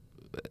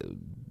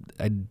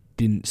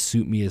didn't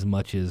suit me as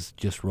much as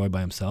just Roy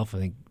by himself. I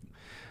think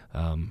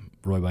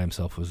Roy by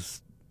himself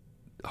was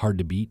hard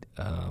to beat.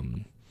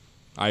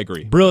 I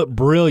agree.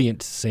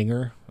 Brilliant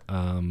singer.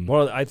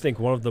 I think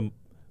one of the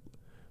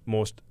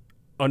most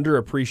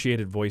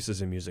underappreciated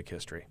voices in music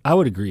history. I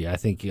would agree. I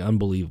think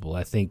unbelievable.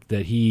 I think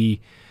that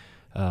he,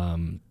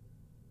 and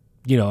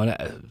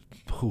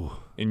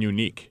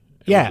unique.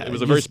 Yeah, it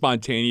was a very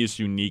spontaneous,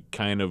 unique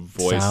kind of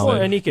voice.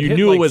 And he could hit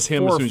knew like it was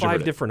him 4 as or soon as you 5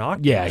 heard it. different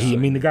octaves. Yeah,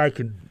 the guy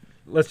could.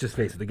 Let's just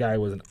face it. The guy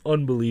was an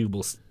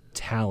unbelievable,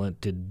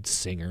 talented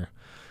singer.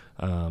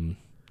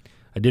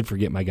 I did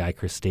forget my guy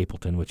Chris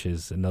Stapleton, which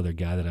is another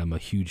guy that I'm a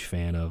huge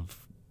fan of.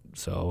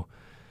 So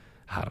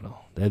I don't know.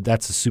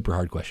 That's a super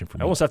hard question for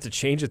me. I almost have to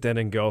change it then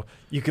and go,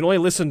 you can only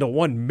listen to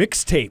one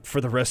mixtape for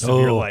the rest of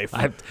your life.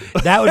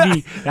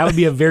 That would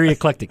be a very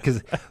eclectic,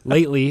 because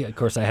lately, of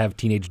course, I have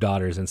teenage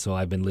daughters, and so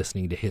I've been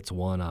listening to Hits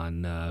 1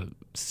 on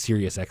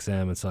Sirius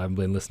XM, and so I've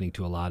been listening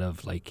to a lot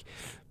of like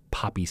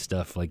poppy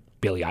stuff like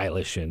Billie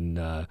Eilish and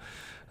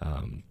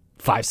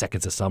 5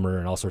 Seconds of Summer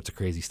and all sorts of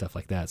crazy stuff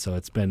like that. So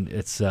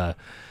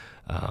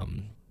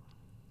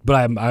but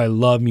I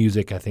love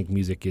music. I think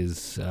music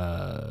is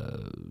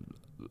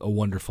a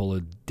wonderful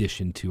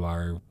addition to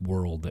our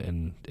world,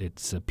 and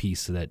it's a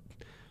piece that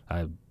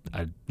I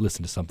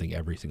listen to something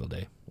every single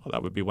day. Well,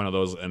 that would be one of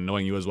those, and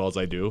knowing you as well as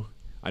I do,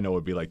 I know it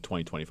would be like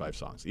 20, 25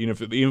 songs. Even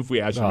if we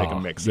actually make a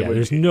mix. Yeah,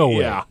 there's no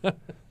way.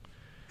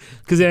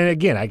 Because then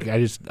again, I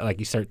just, like,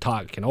 you start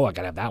talking, I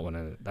got to have that one,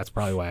 and that's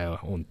probably why I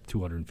own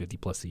 250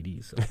 plus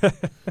CDs. So.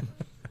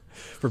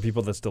 For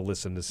people that still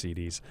listen to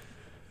CDs.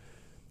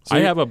 So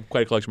I have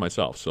quite a collection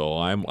myself, so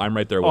I'm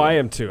right there with I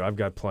am too. I've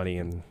got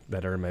plenty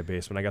that are in my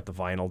basement. I got the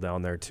vinyl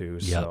down there too,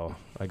 so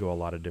I go a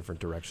lot of different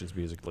directions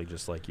musically,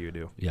 just like you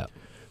do. Yeah.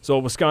 So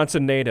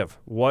Wisconsin native,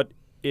 what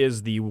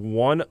is the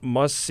one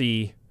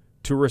must-see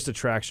tourist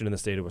attraction in the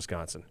state of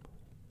Wisconsin?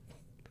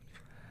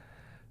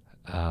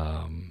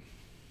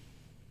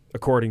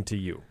 According to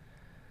you.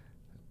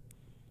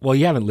 Well,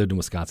 you haven't lived in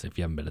Wisconsin if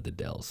you haven't been at the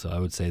Dells, so I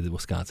would say the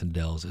Wisconsin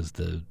Dells is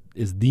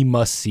the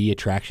must-see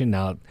attraction.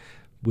 Now,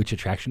 which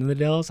attraction in the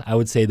Dells? I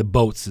would say the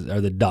boats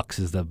or the ducks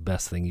is the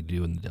best thing you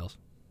do in the Dells.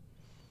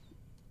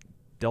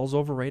 Dells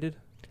overrated?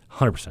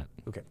 100%.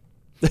 Okay.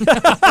 100%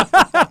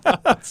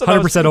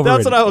 overrated.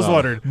 That's what I was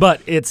wondering.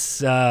 But it's,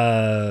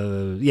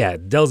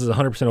 Dells is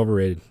 100%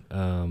 overrated.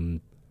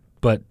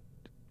 But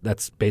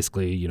that's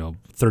basically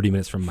 30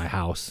 minutes from my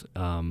house,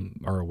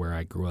 or where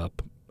I grew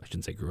up. I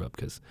shouldn't say grew up,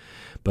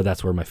 but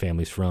that's where my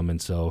family's from,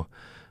 and so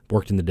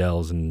worked in the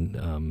Dells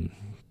and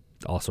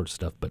all sorts of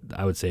stuff. But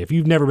I would say if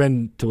you've never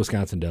been to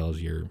Wisconsin Dells,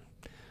 you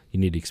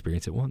need to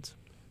experience it once.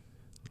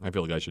 I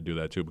feel like I should do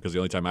that too, because the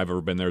only time I've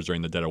ever been there is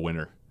during the dead of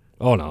winter.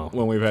 Oh no!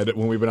 When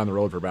we've been on the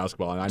road for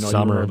basketball, and I know you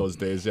remember those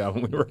days. Yeah,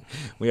 when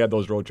we had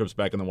those road trips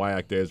back in the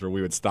WIAC days where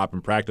we would stop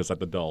and practice at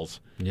the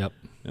Dells. Yep.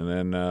 And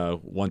then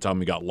one time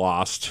we got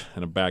lost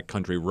in a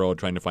backcountry road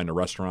trying to find a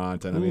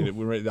restaurant, and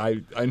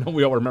I know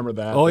we all remember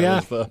that. Oh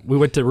yeah, we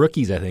went to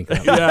Rookies, I think.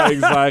 Yeah,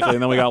 exactly.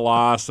 And then we got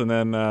lost, and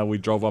then we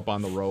drove up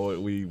on the road.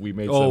 We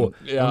made some.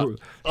 Yeah.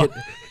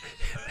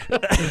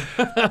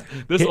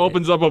 This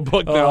opens up a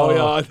book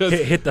now.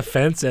 Hit the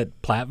fence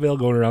at Platteville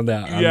going around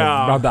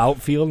around the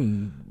outfield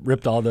and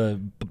ripped all the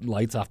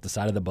lights off the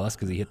side of the bus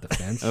because he hit the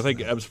fence. I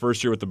think Ebb's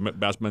first year with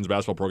the men's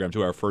basketball program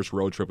too, our first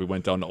road trip, we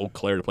went down to Eau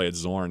Claire to play at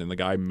Zorn, and the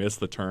guy missed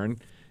the turn,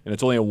 and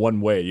it's only a one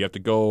way. You have to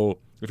go,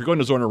 if you're going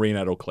to Zorn Arena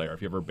at Eau Claire,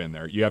 if you've ever been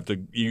there, you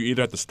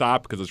either have to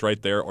stop because it's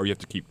right there, or you have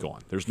to keep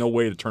going. There's no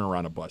way to turn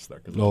around a bus there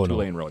because it's a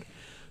two-lane road.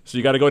 So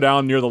you got to go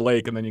down near the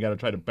lake, and then you got to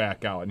try to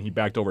back out. And he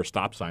backed over a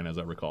stop sign, as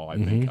I recall, I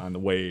think, on the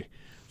way.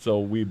 So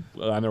we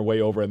on their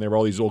way over, and there were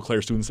all these Eau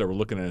Claire students that were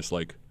looking at us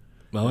like,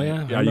 "Oh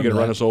yeah, you going to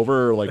run us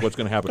over? Or like, what's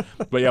going to happen?"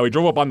 But yeah, we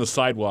drove up on the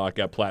sidewalk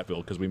at Platteville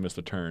because we missed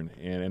a turn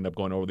and ended up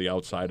going over the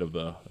outside of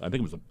I think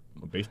it was a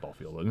baseball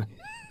field, wasn't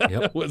it?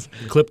 Yep.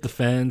 Clipped the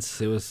fence.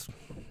 It was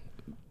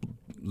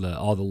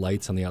all the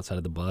lights on the outside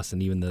of the bus,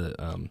 and even the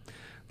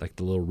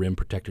the little rim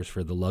protectors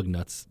for the lug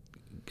nuts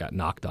got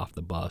knocked off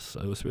the bus.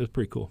 So it was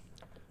pretty cool.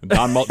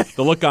 The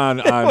look on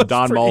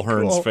Don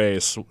Mulhern's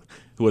face,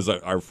 who was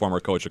our former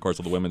coach, of course,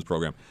 of the women's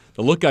program,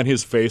 the look on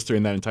his face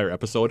during that entire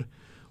episode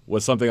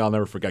was something I'll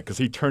never forget because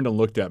he turned and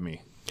looked at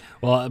me.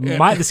 Well,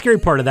 the scary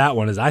part of that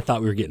one is I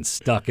thought we were getting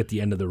stuck at the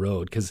end of the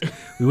road because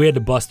we had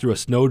to bust through a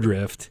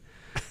snowdrift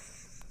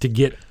to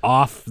get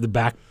off the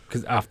back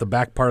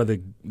part of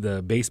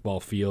the baseball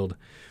field.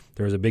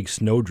 There was a big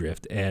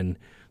snowdrift, and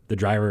the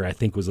driver, I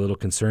think, was a little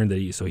concerned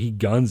so he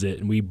guns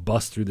it, and we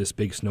bust through this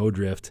big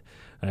snowdrift.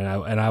 And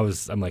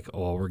I'm like,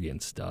 oh, we're getting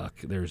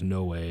stuck. There's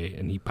no way.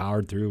 And he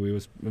powered through. It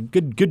was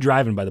good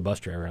driving by the bus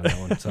driver on that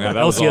one. So yeah,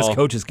 LCS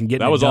coaches can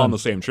get that was all on the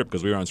same trip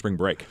because we were on spring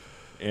break.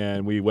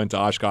 And we went to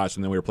Oshkosh,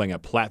 and then we were playing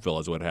at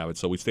Platteville, as it would have it.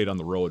 So we stayed on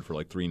the road for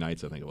like 3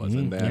 nights, I think it was.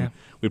 And then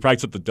we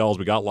practiced at the Dells.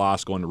 We got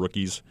lost going to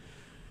Rookies.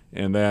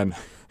 And then...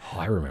 Oh,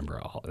 I remember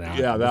all that.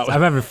 Yeah,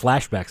 I'm having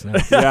flashbacks now.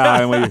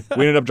 Yeah, and we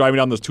ended up driving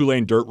down this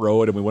 2-lane dirt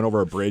road, and we went over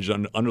a bridge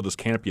under this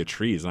canopy of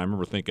trees. And I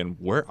remember thinking,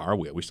 where are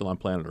we? Are we still on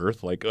planet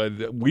Earth? Like,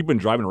 we've been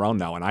driving around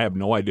now, and I have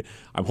no idea.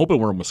 I'm hoping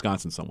we're in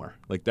Wisconsin somewhere.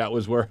 Like, that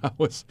was where I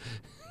was.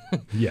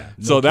 Yeah.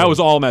 So that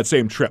was all on that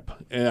same trip.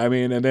 And I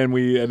mean, and then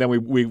we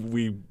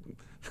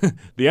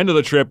the end of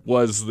the trip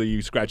was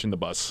the scratching the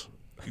bus,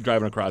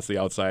 driving across the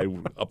outside,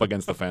 up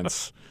against the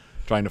fence,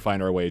 trying to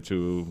find our way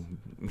to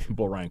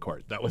Bull Ryan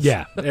Court. That was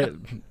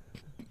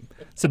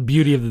it's the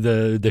beauty of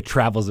the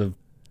travels of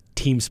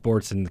team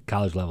sports and the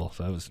college level.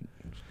 So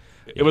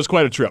it was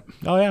quite a trip.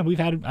 Oh yeah,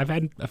 I've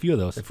had a few of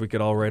those. If we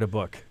could all write a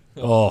book.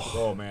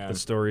 Oh man, the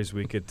stories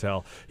we could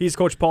tell. He's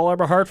Coach Paul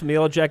Eberhardt from the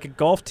Yellow Jacket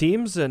Golf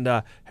Teams, and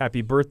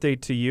happy birthday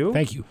to you.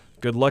 Thank you.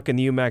 Good luck in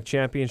the UMAC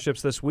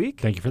Championships this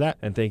week. Thank you for that.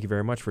 And thank you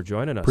very much for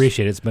joining us.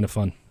 Appreciate it. It's been a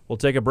fun. We'll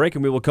take a break,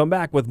 and we will come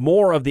back with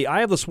more of the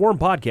Eye of the Swarm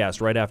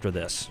podcast right after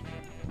this.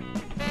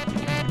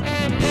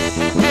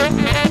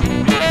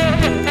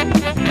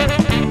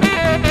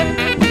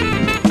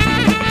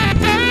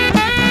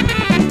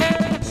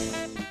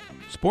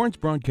 Sports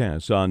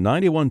broadcasts on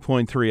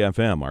 91.3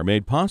 FM are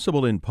made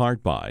possible in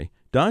part by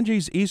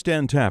Donji's East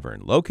End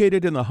Tavern,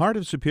 located in the heart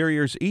of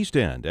Superior's East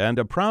End and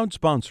a proud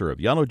sponsor of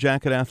Yellow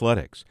Jacket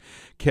Athletics.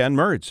 Ken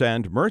Mertz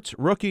and Mertz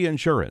Rookie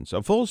Insurance,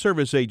 a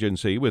full-service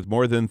agency with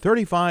more than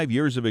 35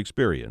 years of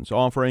experience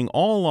offering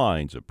all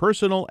lines of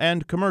personal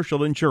and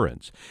commercial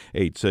insurance.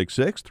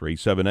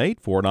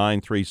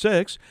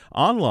 866-378-4936,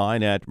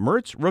 online at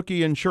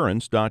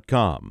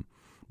mertzrookieinsurance.com.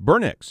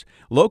 Burnix,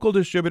 local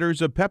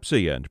distributors of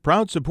Pepsi and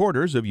proud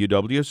supporters of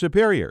UW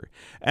Superior.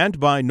 And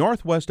by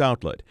Northwest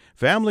Outlet,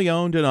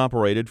 family-owned and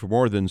operated for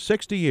more than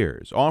 60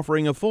 years,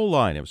 offering a full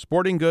line of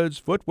sporting goods,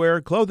 footwear,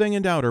 clothing,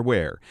 and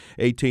outerwear.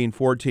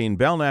 1814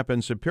 Belknap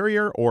and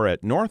Superior or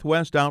at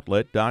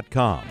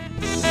northwestoutlet.com.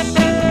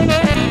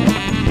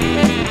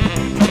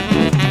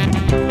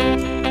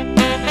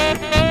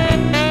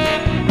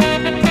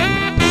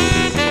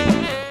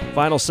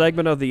 Final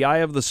segment of the Eye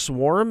of the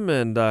Swarm,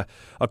 and a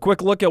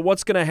quick look at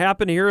what's going to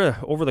happen here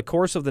over the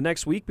course of the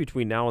next week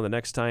between now and the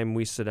next time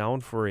we sit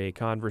down for a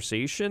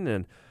conversation.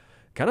 And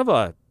kind of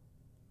a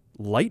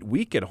light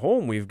week at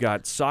home. We've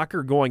got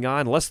soccer going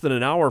on less than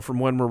an hour from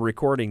when we're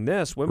recording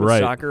this. Women's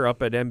soccer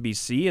up at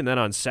NBC, and then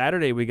on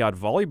Saturday we got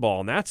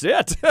volleyball, and that's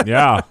it.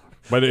 Yeah.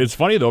 But it's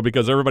funny, though,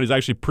 because everybody's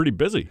actually pretty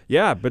busy.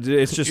 Yeah, but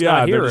it's just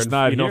not here. It's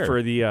not here.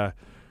 For the...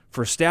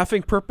 For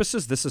staffing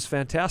purposes, this is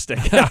fantastic.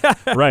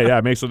 Right, yeah,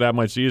 it makes it that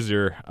much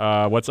easier.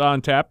 What's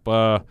on tap?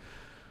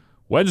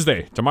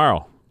 Wednesday,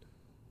 tomorrow.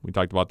 We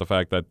talked about the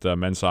fact that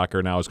men's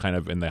soccer now is kind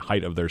of in the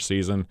height of their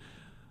season.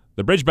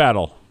 The Bridge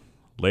Battle,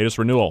 latest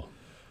renewal,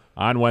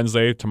 on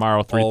Wednesday,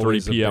 tomorrow,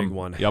 3:30 p.m. Big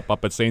one. Yep,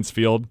 up at Saints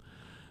Field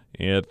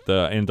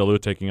in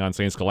Duluth, taking on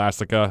St.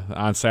 Scholastica.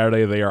 On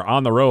Saturday, they are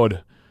on the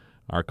road.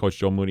 Our coach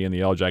Joe Mooney and the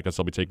Yellow Jackets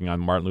will be taking on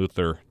Martin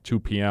Luther, 2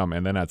 p.m.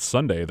 And then at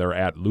Sunday, they're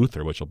at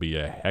Luther, which will be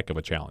a heck of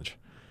a challenge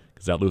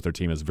because that Luther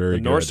team is very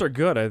good. The Norse are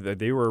good.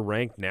 They were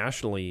ranked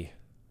nationally.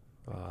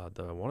 I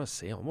want to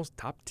say almost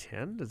top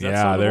 10. Does that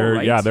sound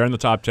right? They're in the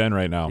top 10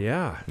 right now.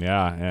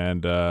 Yeah,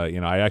 and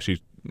I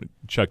actually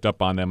checked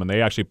up on them, and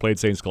they actually played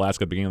St.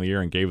 Scholastica at the beginning of the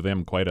year and gave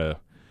them quite a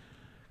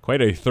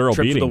thorough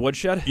trip beating. To the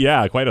woodshed.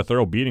 Yeah, quite a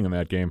thorough beating in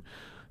that game.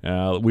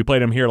 We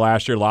played them here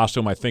last year, lost to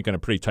them, I think, in a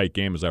pretty tight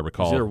game, as I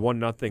recall. It was either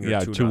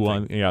 1-0 or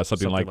 2-0. 2-1. Yeah,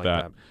 something like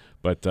that.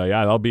 But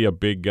that'll be a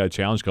big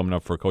challenge coming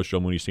up for Coach Joe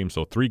Mooney's team.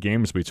 So 3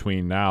 games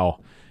between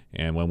now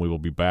and when we will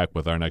be back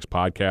with our next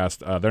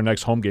podcast. Their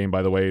next home game,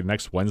 by the way,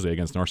 next Wednesday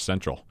against North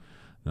Central.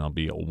 And that'll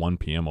be a 1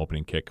 p.m.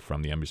 opening kick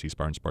from the NBC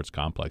Spartan Sports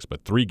Complex.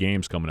 But 3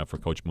 games coming up for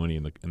Coach Mooney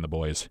and the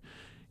boys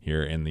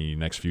here in the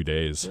next few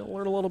days. They'll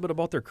learn a little bit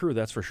about their crew,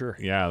 that's for sure.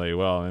 Yeah, they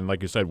will. And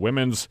like you said,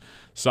 women's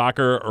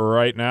soccer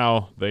right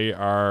now, they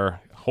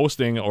are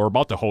hosting or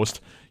about to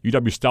host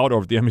UW Stout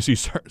over at the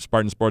NBC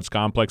Spartan Sports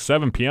Complex.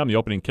 7 p.m., the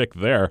opening kick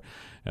there.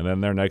 And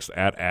then they're next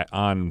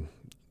on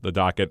the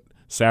docket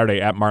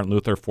Saturday at Martin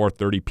Luther,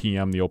 4:30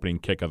 p.m., the opening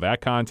kick of that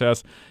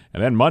contest.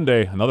 And then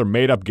Monday, another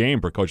made-up game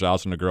for Coach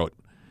Allison DeGroat.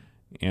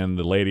 And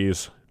the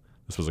ladies,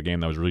 this was a game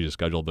that was really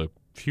scheduled a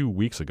few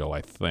weeks ago, I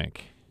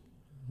think.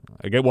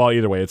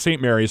 Either way, it's St.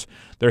 Mary's.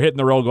 They're hitting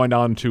the road going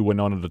down to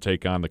Winona to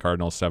take on the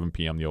Cardinals, 7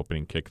 p.m., the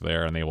opening kick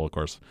there. And they will, of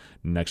course,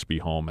 next be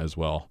home as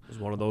well. It was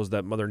one of those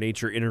that Mother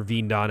Nature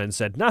intervened on and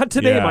said, not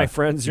today, my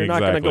friends. You're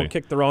not going to go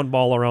kick the round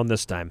ball around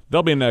this time.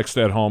 They'll be next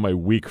at home a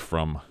week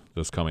from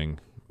this coming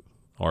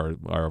or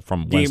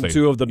from Game Wednesday.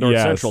 2 of the North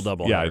Central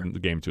doubleheader. Yeah,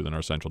 Game 2 of the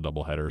North Central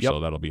doubleheader. Yep. So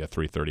that'll be a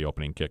 3:30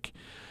 opening kick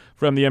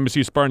from the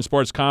NBC Spartan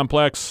Sports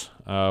Complex.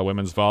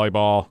 Women's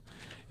volleyball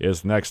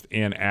is next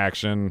in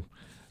action.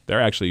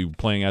 They're actually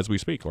playing as we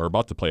speak, or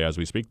about to play as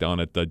we speak, down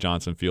at the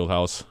Johnson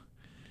Fieldhouse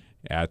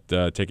at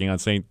taking on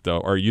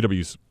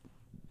UW's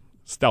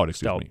Stout,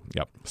 excuse me.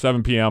 Yep.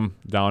 7 p.m.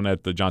 down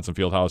at the Johnson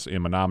Fieldhouse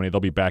in Menominee. They'll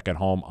be back at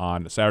home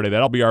on Saturday.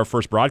 That'll be our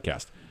first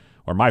broadcast,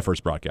 or my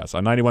first broadcast,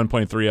 on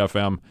 91.3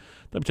 FM.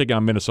 They'll be taking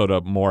on Minnesota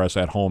Morris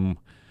at home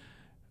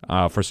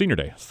for Senior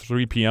Day.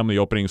 3 p.m. the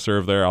opening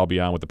serve there. I'll be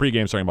on with the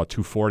pregame starting about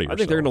 2:40. I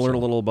think they're going to learn a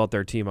little about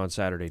their team on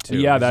Saturday, too.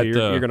 Yeah,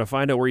 you're going to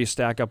find out where you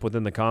stack up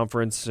within the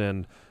conference,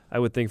 and I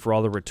would think for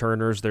all the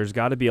returners, there's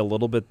got to be a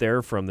little bit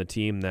there from the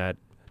team that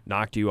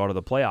knocked you out of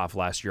the playoff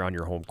last year on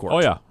your home court.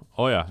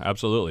 Oh yeah,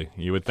 absolutely.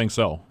 You would think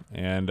so,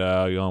 and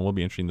will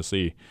be interesting to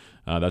see.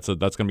 That's going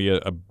to be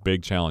a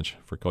big challenge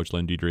for Coach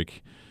Lynn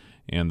Diedrich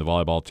and the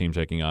volleyball team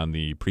taking on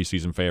the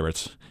preseason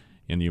favorites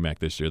in the UMAC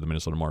this year, the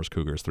Minnesota Morris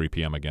Cougars. 3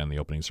 p.m. again, the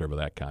opening serve of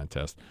that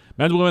contest.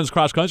 Men's and women's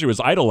cross country was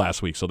idle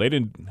last week, so they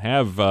didn't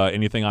have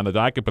anything on the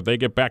docket, but they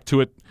get back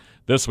to it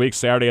this week,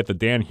 Saturday at the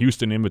Dan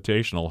Houston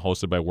Invitational,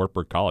 hosted by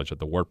Wartburg College at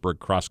the Wartburg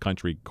Cross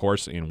Country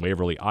Course in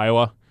Waverly,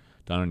 Iowa,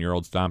 down in your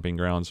old stomping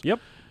grounds. Yep.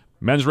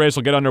 Men's race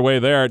will get underway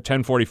there at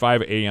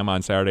 10:45 a.m.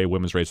 on Saturday.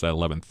 Women's race at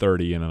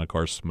 11:30, and then, of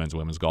course, men's and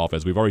women's golf,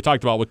 as we've already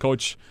talked about with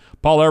Coach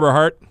Paul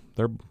Eberhardt.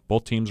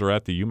 Both teams are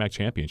at the UMAC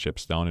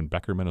Championships down in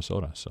Becker,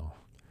 Minnesota. So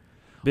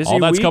busy all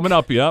that's week. Coming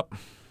up, yep.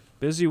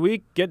 Busy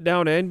week. Get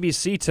down to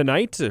NBC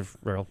tonight.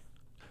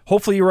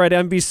 Hopefully you were at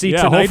NBC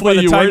tonight hopefully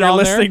by the time you're there.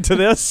 listening to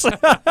this.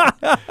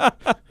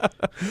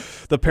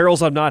 The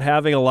perils of not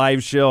having a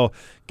live show.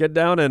 Get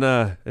down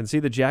and see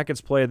the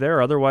Jackets play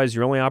there. Otherwise,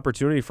 your only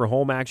opportunity for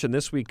home action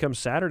this week comes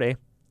Saturday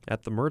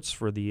at the Mertz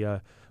for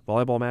the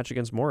volleyball match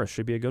against Morris.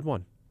 Should be a good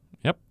one.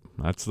 Yep,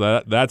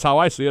 that's how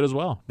I see it as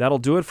well. That'll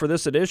do it for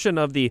this edition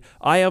of the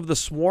Eye of the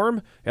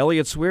Swarm.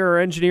 Elliot Swear, our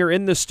engineer,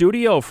 in the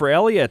studio. For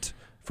Elliot,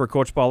 for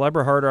Coach Paul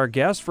Eberhardt, our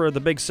guest, for the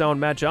big sound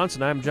Matt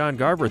Johnson, I'm John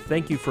Garver.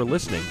 Thank you for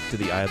listening to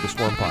the Eye of the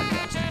Swarm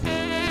podcast.